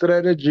with a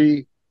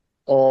strategy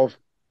of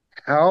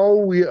how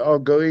we are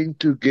going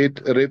to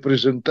get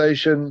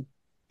representation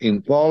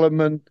in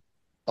parliament.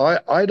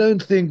 I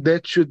don't think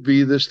that should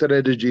be the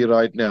strategy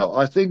right now.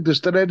 I think the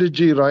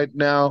strategy right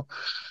now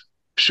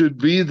should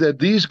be that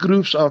these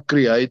groups are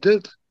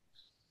created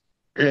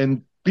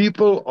and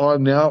people are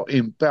now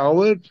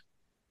empowered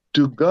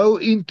to go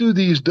into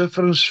these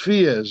different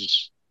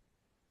spheres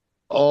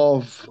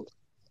of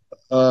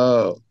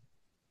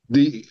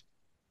the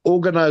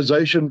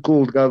organization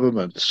called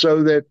government,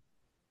 so that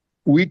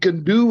we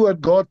can do what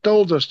God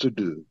told us to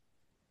do,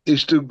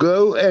 is to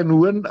go and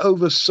win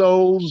over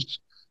souls,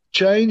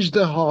 change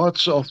the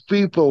hearts of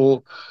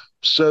people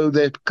so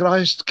that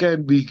Christ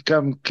can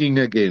become king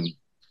again.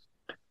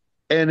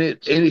 And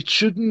it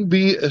shouldn't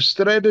be a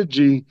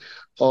strategy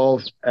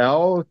of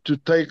how to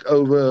take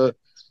over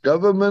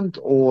government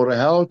or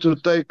how to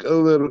take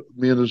over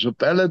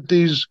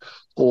municipalities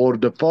or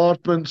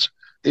departments.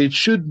 It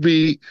should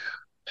be,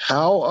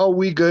 how are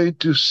we going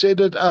to set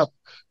it up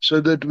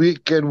so that we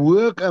can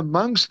work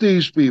amongst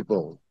these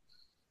people?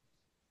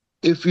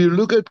 If you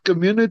look at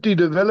community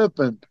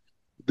development,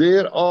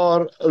 there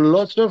are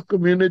lots of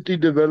community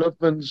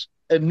development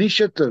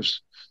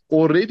initiatives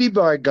already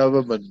by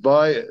government,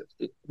 by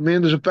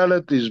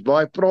municipalities,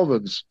 by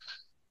province,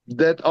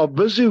 that are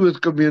busy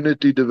with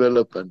community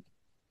development.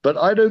 But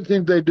I don't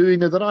think they're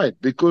doing it right,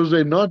 because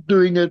they're not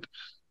doing it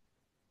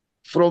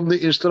from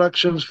the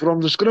instructions from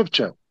the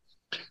scripture.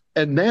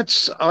 And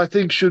that's, I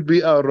think, should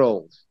be our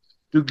role,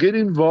 to get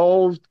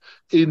involved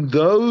in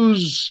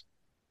those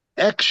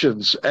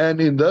actions and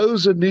in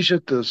those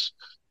initiatives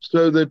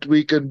so that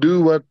we can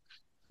do what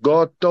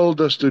God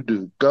told us to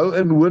do. Go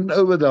and win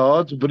over the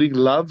hearts, bring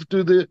love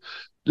to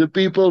the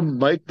people,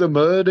 make them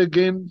heard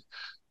again,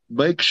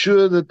 make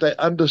sure that they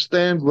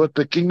understand what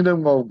the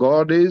kingdom of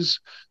God is,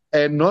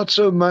 and not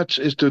so much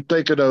is to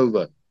take it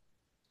over.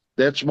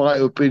 That's my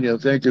opinion.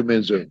 Thank you,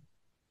 Menzo.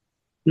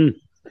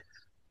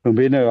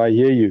 Benno, I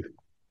hear you.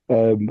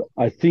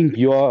 I think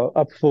you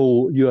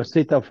are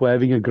set up for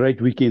having a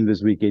great weekend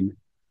this weekend,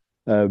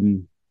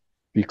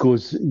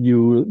 because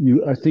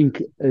I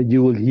think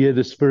you will hear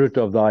the spirit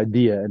of the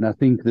idea, and I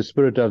think the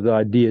spirit of the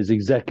idea is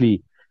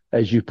exactly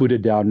as you put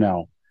it down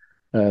now.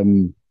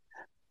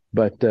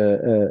 But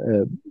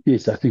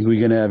yes, I think we're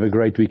going to have a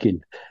great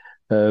weekend.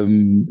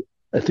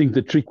 I think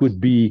the trick would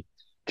be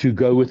to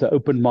go with an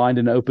open mind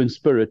and open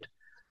spirit.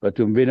 But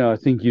Benno, I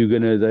think you're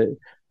going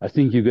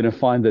to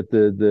find that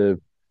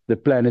the the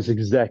plan is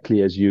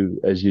exactly as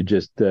you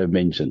just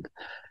mentioned.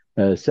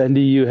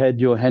 Sandy, you had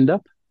your hand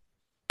up?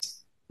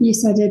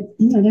 Yes, I did.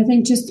 And I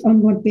think just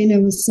on what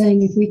Benno was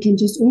saying, if we can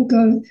just all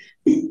go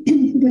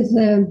with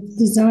a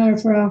desire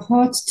for our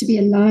hearts to be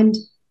aligned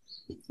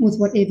with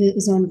whatever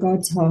is on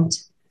God's heart.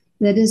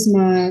 That is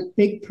my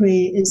big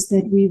prayer, is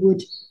that we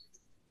would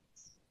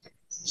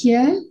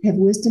have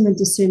wisdom and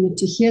discernment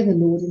to hear the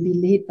Lord and be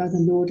led by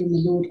the Lord and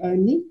the Lord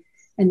only,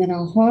 and that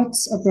our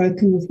hearts are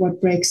broken with what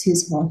breaks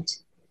his heart.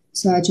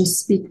 So I just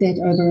speak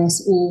that over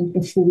us all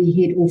before we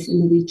head off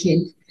in the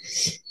weekend.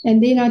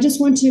 And then I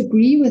just want to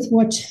agree with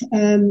what,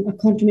 I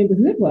can't remember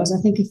who it was. I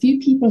think a few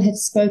people have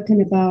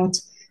spoken about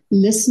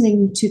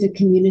listening to the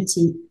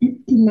community.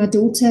 My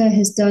daughter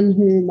has done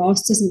her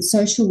master's in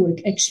social work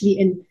actually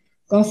in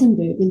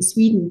Gothenburg in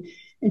Sweden.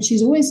 And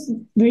she's always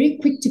very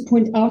quick to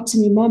point out to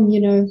me, Mom,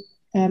 you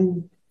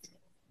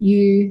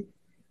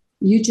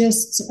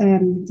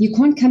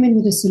can't come in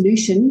with a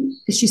solution.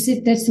 She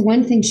said that's the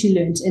one thing she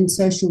learned in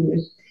social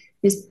work,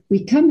 is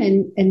we come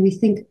in and we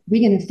think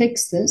we're going to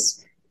fix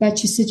this. But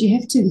she said, you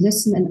have to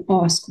listen and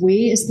ask,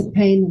 where is the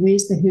pain?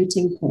 Where's the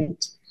hurting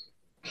point?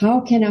 How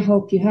can I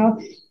help you?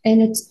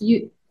 And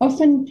you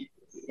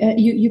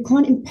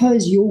can't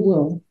impose your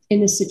will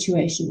in a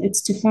situation.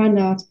 It's to find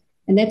out,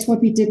 and that's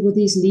what we did with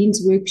these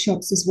Leans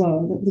workshops as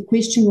well. The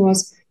question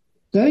was,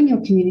 go in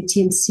your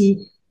community and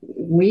see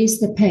where's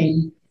the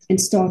pain and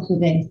start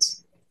with that,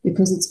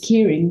 because it's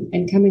caring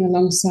and coming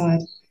alongside.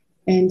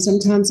 And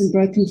sometimes in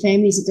broken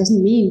families, it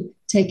doesn't mean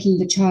taking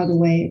the child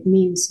away. It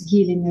means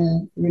healing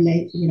a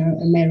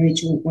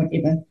marriage or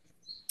whatever.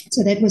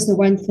 So that was the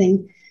one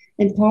thing.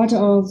 And part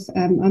of,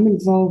 I'm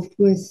involved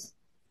with,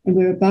 and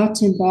we're about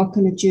to embark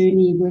on a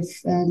journey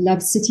with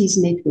Love Cities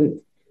Network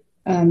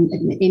at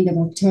the end of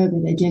October.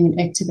 They're doing an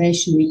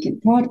activation week.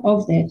 And part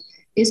of that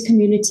is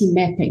community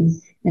mapping.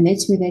 And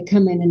that's where they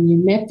come in and you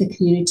map the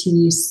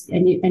community.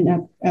 And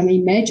I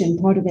imagine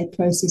part of that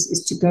process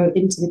is to go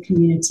into the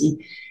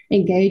community,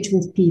 engage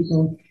with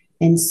people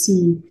and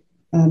see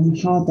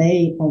how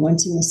they are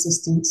wanting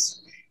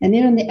assistance. And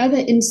then on the other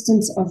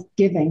instance of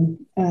giving,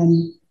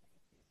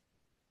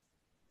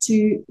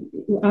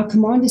 our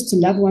command is to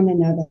love one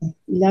another,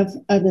 love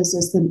others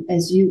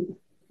as you.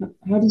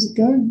 How does it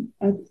go?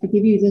 I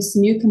give you this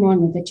new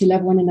commandment, that you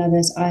love one another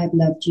as I have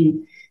loved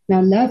you.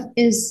 Now, love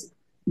is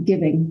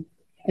giving.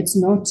 It's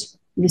not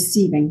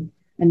receiving.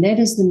 And that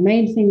is the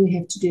main thing we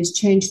have to do, is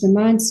change the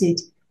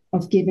mindset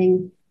of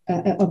giving,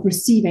 of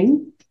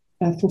receiving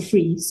for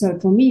free. So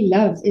for me,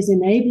 love is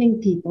enabling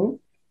people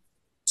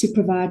to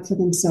provide for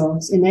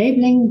themselves,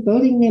 enabling,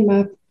 building them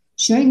up,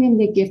 showing them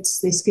their gifts,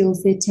 their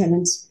skills, their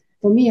talents.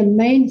 For me, a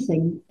main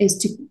thing is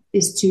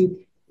to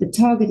the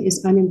target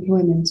is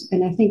unemployment.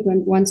 And I think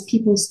once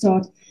people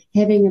start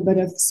having a bit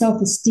of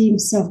self-esteem,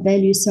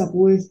 self-value,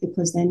 self-worth,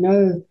 because they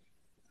know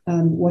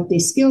what their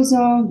skills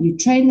are, you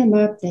train them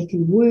up, they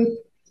can work,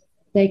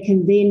 they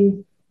can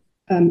then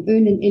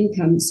earn an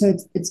income. So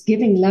it's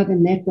giving love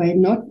in that way,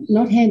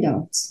 not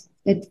handouts.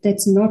 That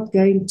is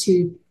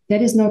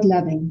not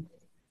loving.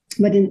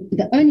 But in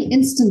the only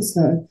instance,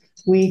 though,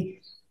 where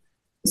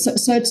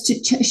so it's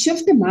to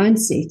shift the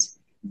mindset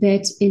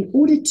that in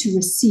order to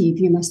receive,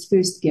 you must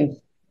first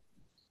give.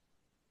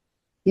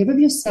 Give of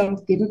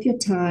yourself, give of your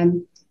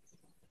time,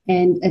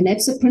 and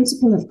that's the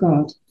principle of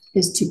God,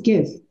 is to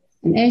give.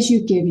 And as you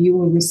give, you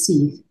will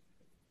receive.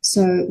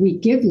 So we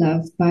give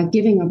love by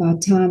giving of our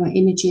time, our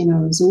energy, and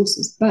our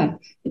resources. But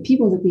the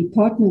people that we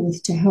partner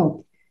with to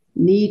help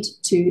need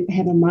to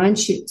have a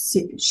mindset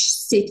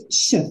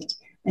shift,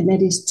 and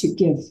that is to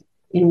give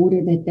in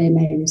order that they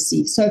may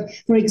receive. So,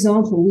 for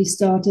example,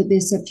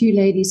 there's a few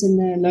ladies in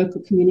the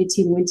local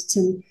community in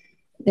Winterton.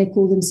 They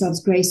call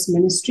themselves Grace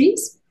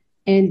Ministries,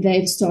 and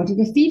they've started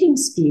a feeding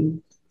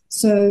scheme.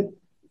 So,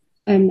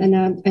 and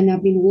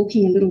I've been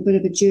walking a little bit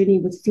of a journey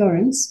with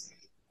Florence,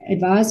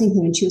 advising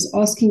her, and she was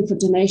asking for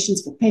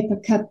donations for paper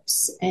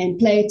cups and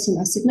plates. And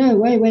I said, no,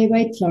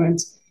 wait,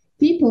 Florence.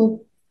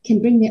 People can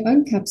bring their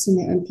own cups and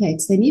their own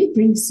plates. They need to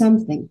bring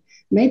something.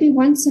 Maybe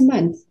once a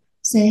month,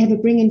 say, have a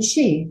bring and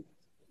share.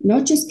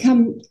 Not just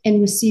come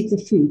and receive the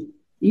food.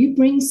 You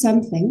bring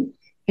something,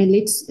 and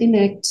let's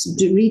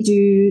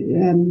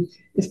redo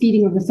the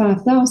feeding of the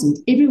 5,000.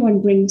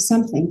 Everyone brings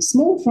something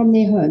small from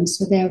their homes,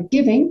 so they are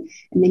giving,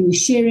 and then you're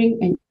sharing,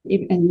 and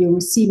you'll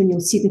receive, and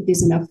you'll see that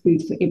there's enough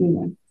food for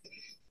everyone.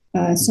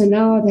 So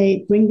now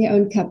they bring their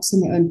own cups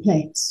and their own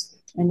plates,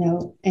 and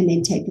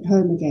then take it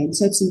home again.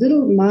 So it's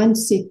little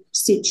mindset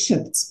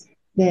shifts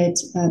that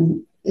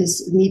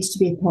needs to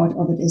be a part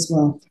of it as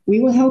well. We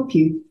will help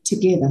you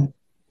together.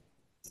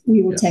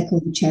 We will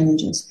tackle the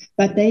challenges,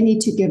 but they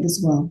need to give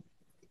as well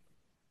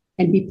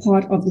and be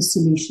part of the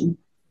solution.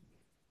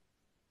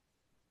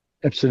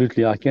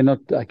 Absolutely. I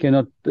cannot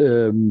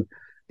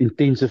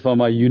intensify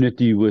my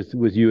unity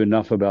with you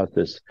enough about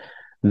this.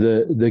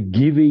 The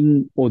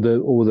giving or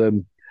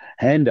the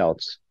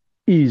handouts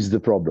is the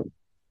problem.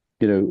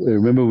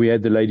 Remember we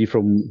had the lady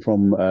from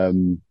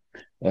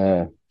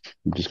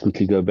just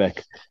quickly go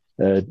back,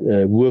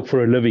 Work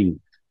for a Living,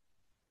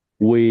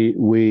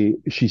 where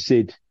she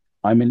said,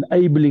 I'm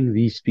enabling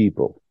these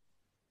people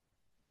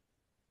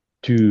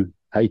to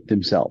hate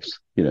themselves.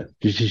 She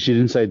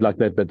didn't say it like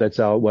that, but that's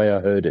the way I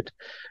heard it.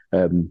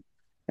 That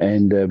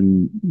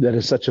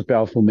is such a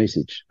powerful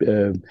message.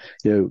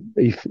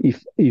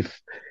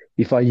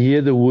 If I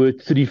hear the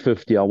word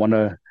 350, I want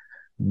to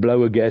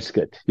blow a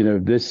gasket.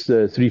 This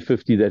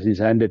 350 that is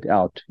handed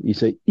out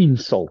is an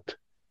insult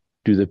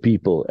to the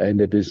people,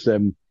 and it is.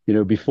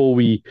 Before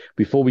we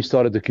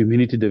started the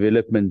community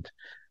development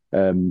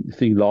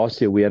thing last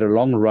year, we had a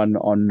long run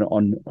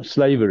on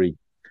slavery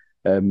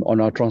on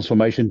our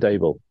transformation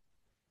table,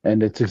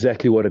 and it's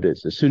exactly what it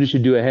is. As soon as you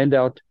do a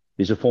handout,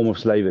 it's a form of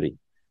slavery,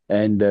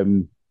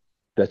 and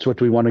that's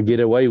what we want to get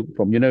away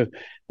from.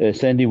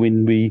 Sandy,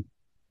 when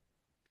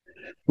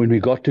we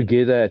got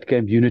together at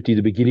Camp Unity,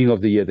 the beginning of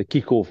the year, the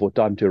kickoff for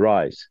Time to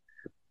Rise,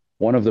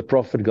 one of the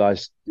prophet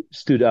guys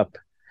stood up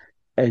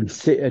and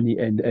said,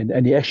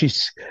 and he actually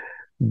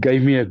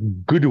gave me a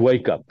good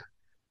wake up.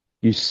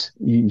 He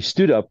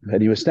stood up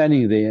and he was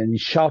standing there and he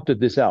shouted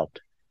this out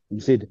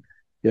and said,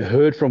 "You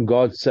heard from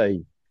God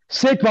say,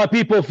 'Set my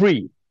people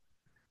free.'"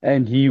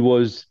 And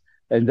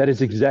that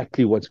is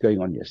exactly what's going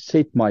on here.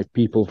 Set my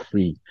people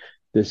free.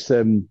 This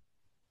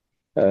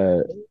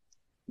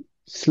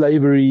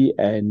slavery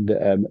and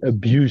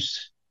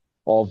abuse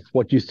of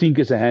what you think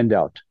is a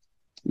handout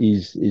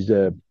is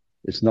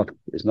not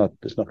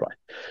right.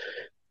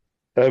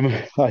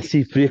 I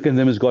see Freek and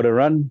them has got to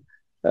run.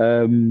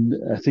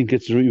 I think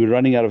we're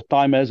running out of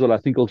time as well. I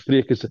think old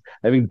Freek is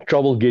having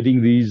trouble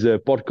getting these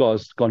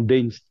podcasts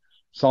condensed.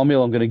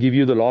 Samuel, I'm going to give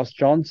you the last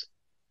chance.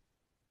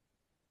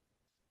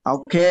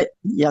 Okay.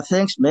 Yeah,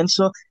 thanks,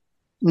 Menso.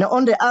 Now,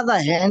 on the other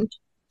hand,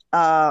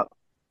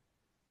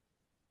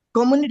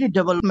 community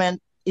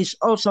development is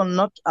also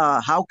not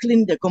how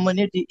clean the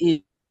community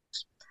is,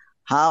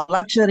 how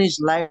luxuries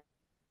like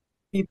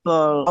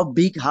people, or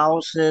big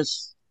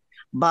houses,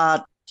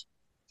 but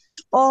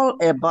all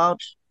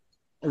about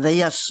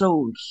their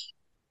souls.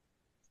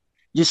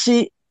 You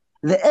see,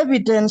 the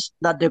evidence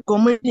that the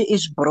community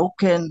is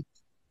broken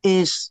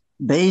is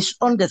based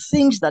on the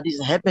things that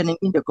is happening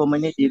in the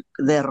community,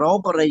 the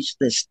robberies,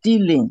 the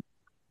stealing,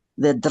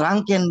 the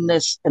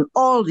drunkenness, and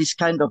all these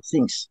kind of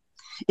things.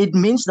 It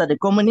means that the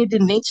community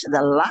needs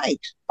the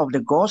light of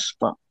the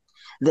gospel,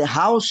 the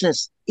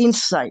houses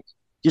inside.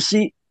 You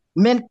see,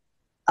 men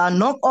are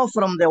knocked off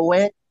from the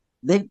way.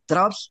 They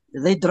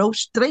drove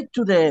straight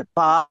to the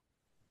bar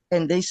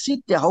and they sit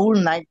the whole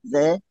night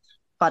there.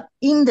 But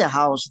in the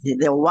house,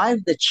 the wife,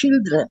 the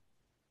children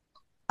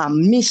are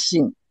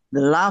missing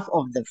the love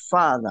of the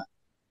father.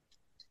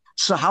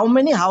 So how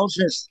many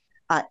houses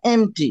are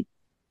empty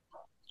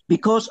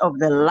because of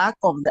the lack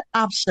of the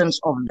absence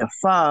of the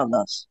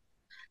fathers?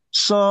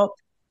 So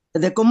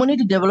the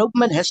community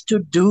development has to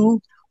do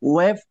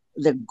with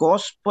the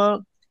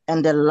gospel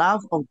and the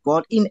love of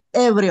God in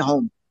every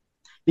home.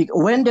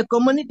 Because when the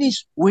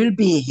communities will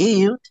be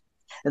healed,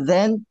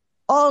 then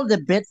all the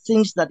bad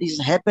things that is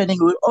happening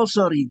will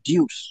also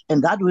reduce.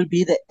 And that will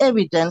be the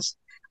evidence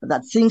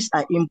that things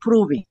are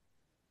improving.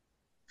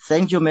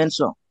 Thank you,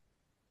 Menso.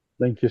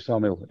 Thank you,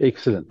 Samuel.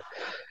 Excellent.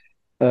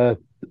 I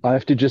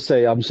have to just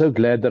say, I'm so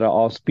glad that I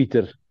asked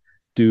Peter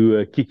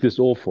to kick this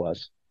off for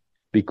us,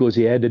 because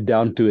he had it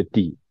down to a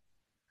T.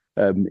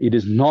 It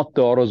is not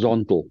the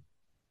horizontal.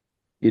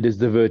 It is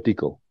the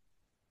vertical.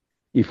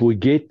 If we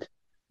get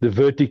the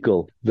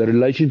vertical, the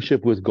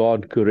relationship with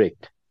God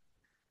correct,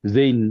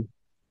 then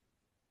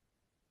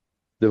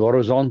the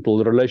horizontal,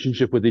 the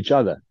relationship with each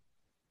other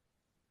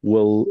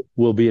will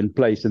be in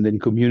place, and then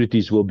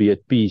communities will be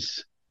at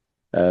peace.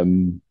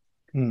 And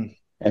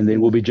there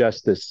will be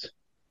justice,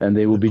 and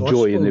there will be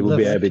joy, and there will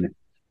be happiness.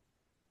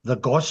 The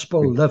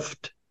gospel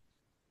lived.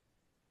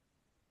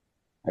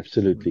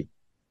 Absolutely.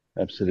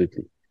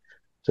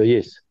 So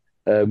yes,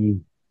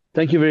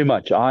 thank you very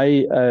much.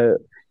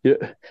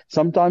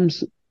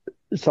 Sometimes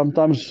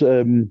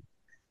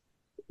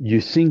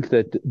you think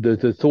that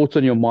the thoughts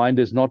on your mind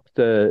is not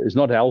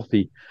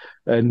healthy,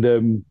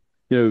 and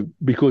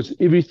because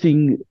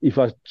everything. If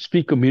I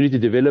speak community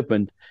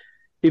development,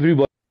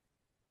 everybody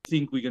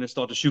think we're going to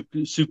start a soup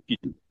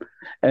kitchen,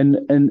 and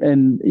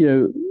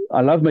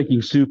I love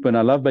making soup and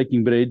I love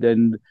baking bread,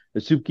 and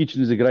the soup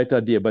kitchen is a great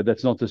idea, but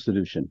that's not the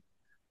solution.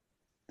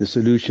 The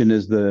solution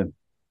is the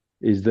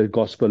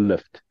gospel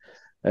lift,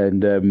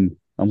 and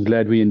I'm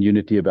glad we're in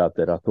unity about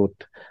that. I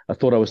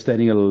thought I was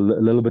standing a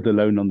little bit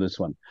alone on this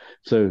one.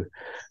 So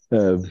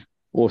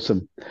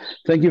awesome.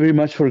 Thank you very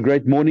much for a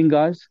great morning,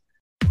 guys.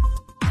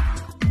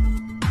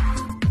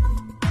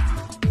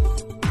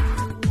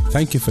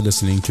 Thank you for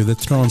listening to the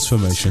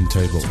Transformation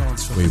Table,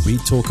 where we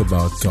talk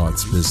about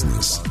God's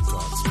business.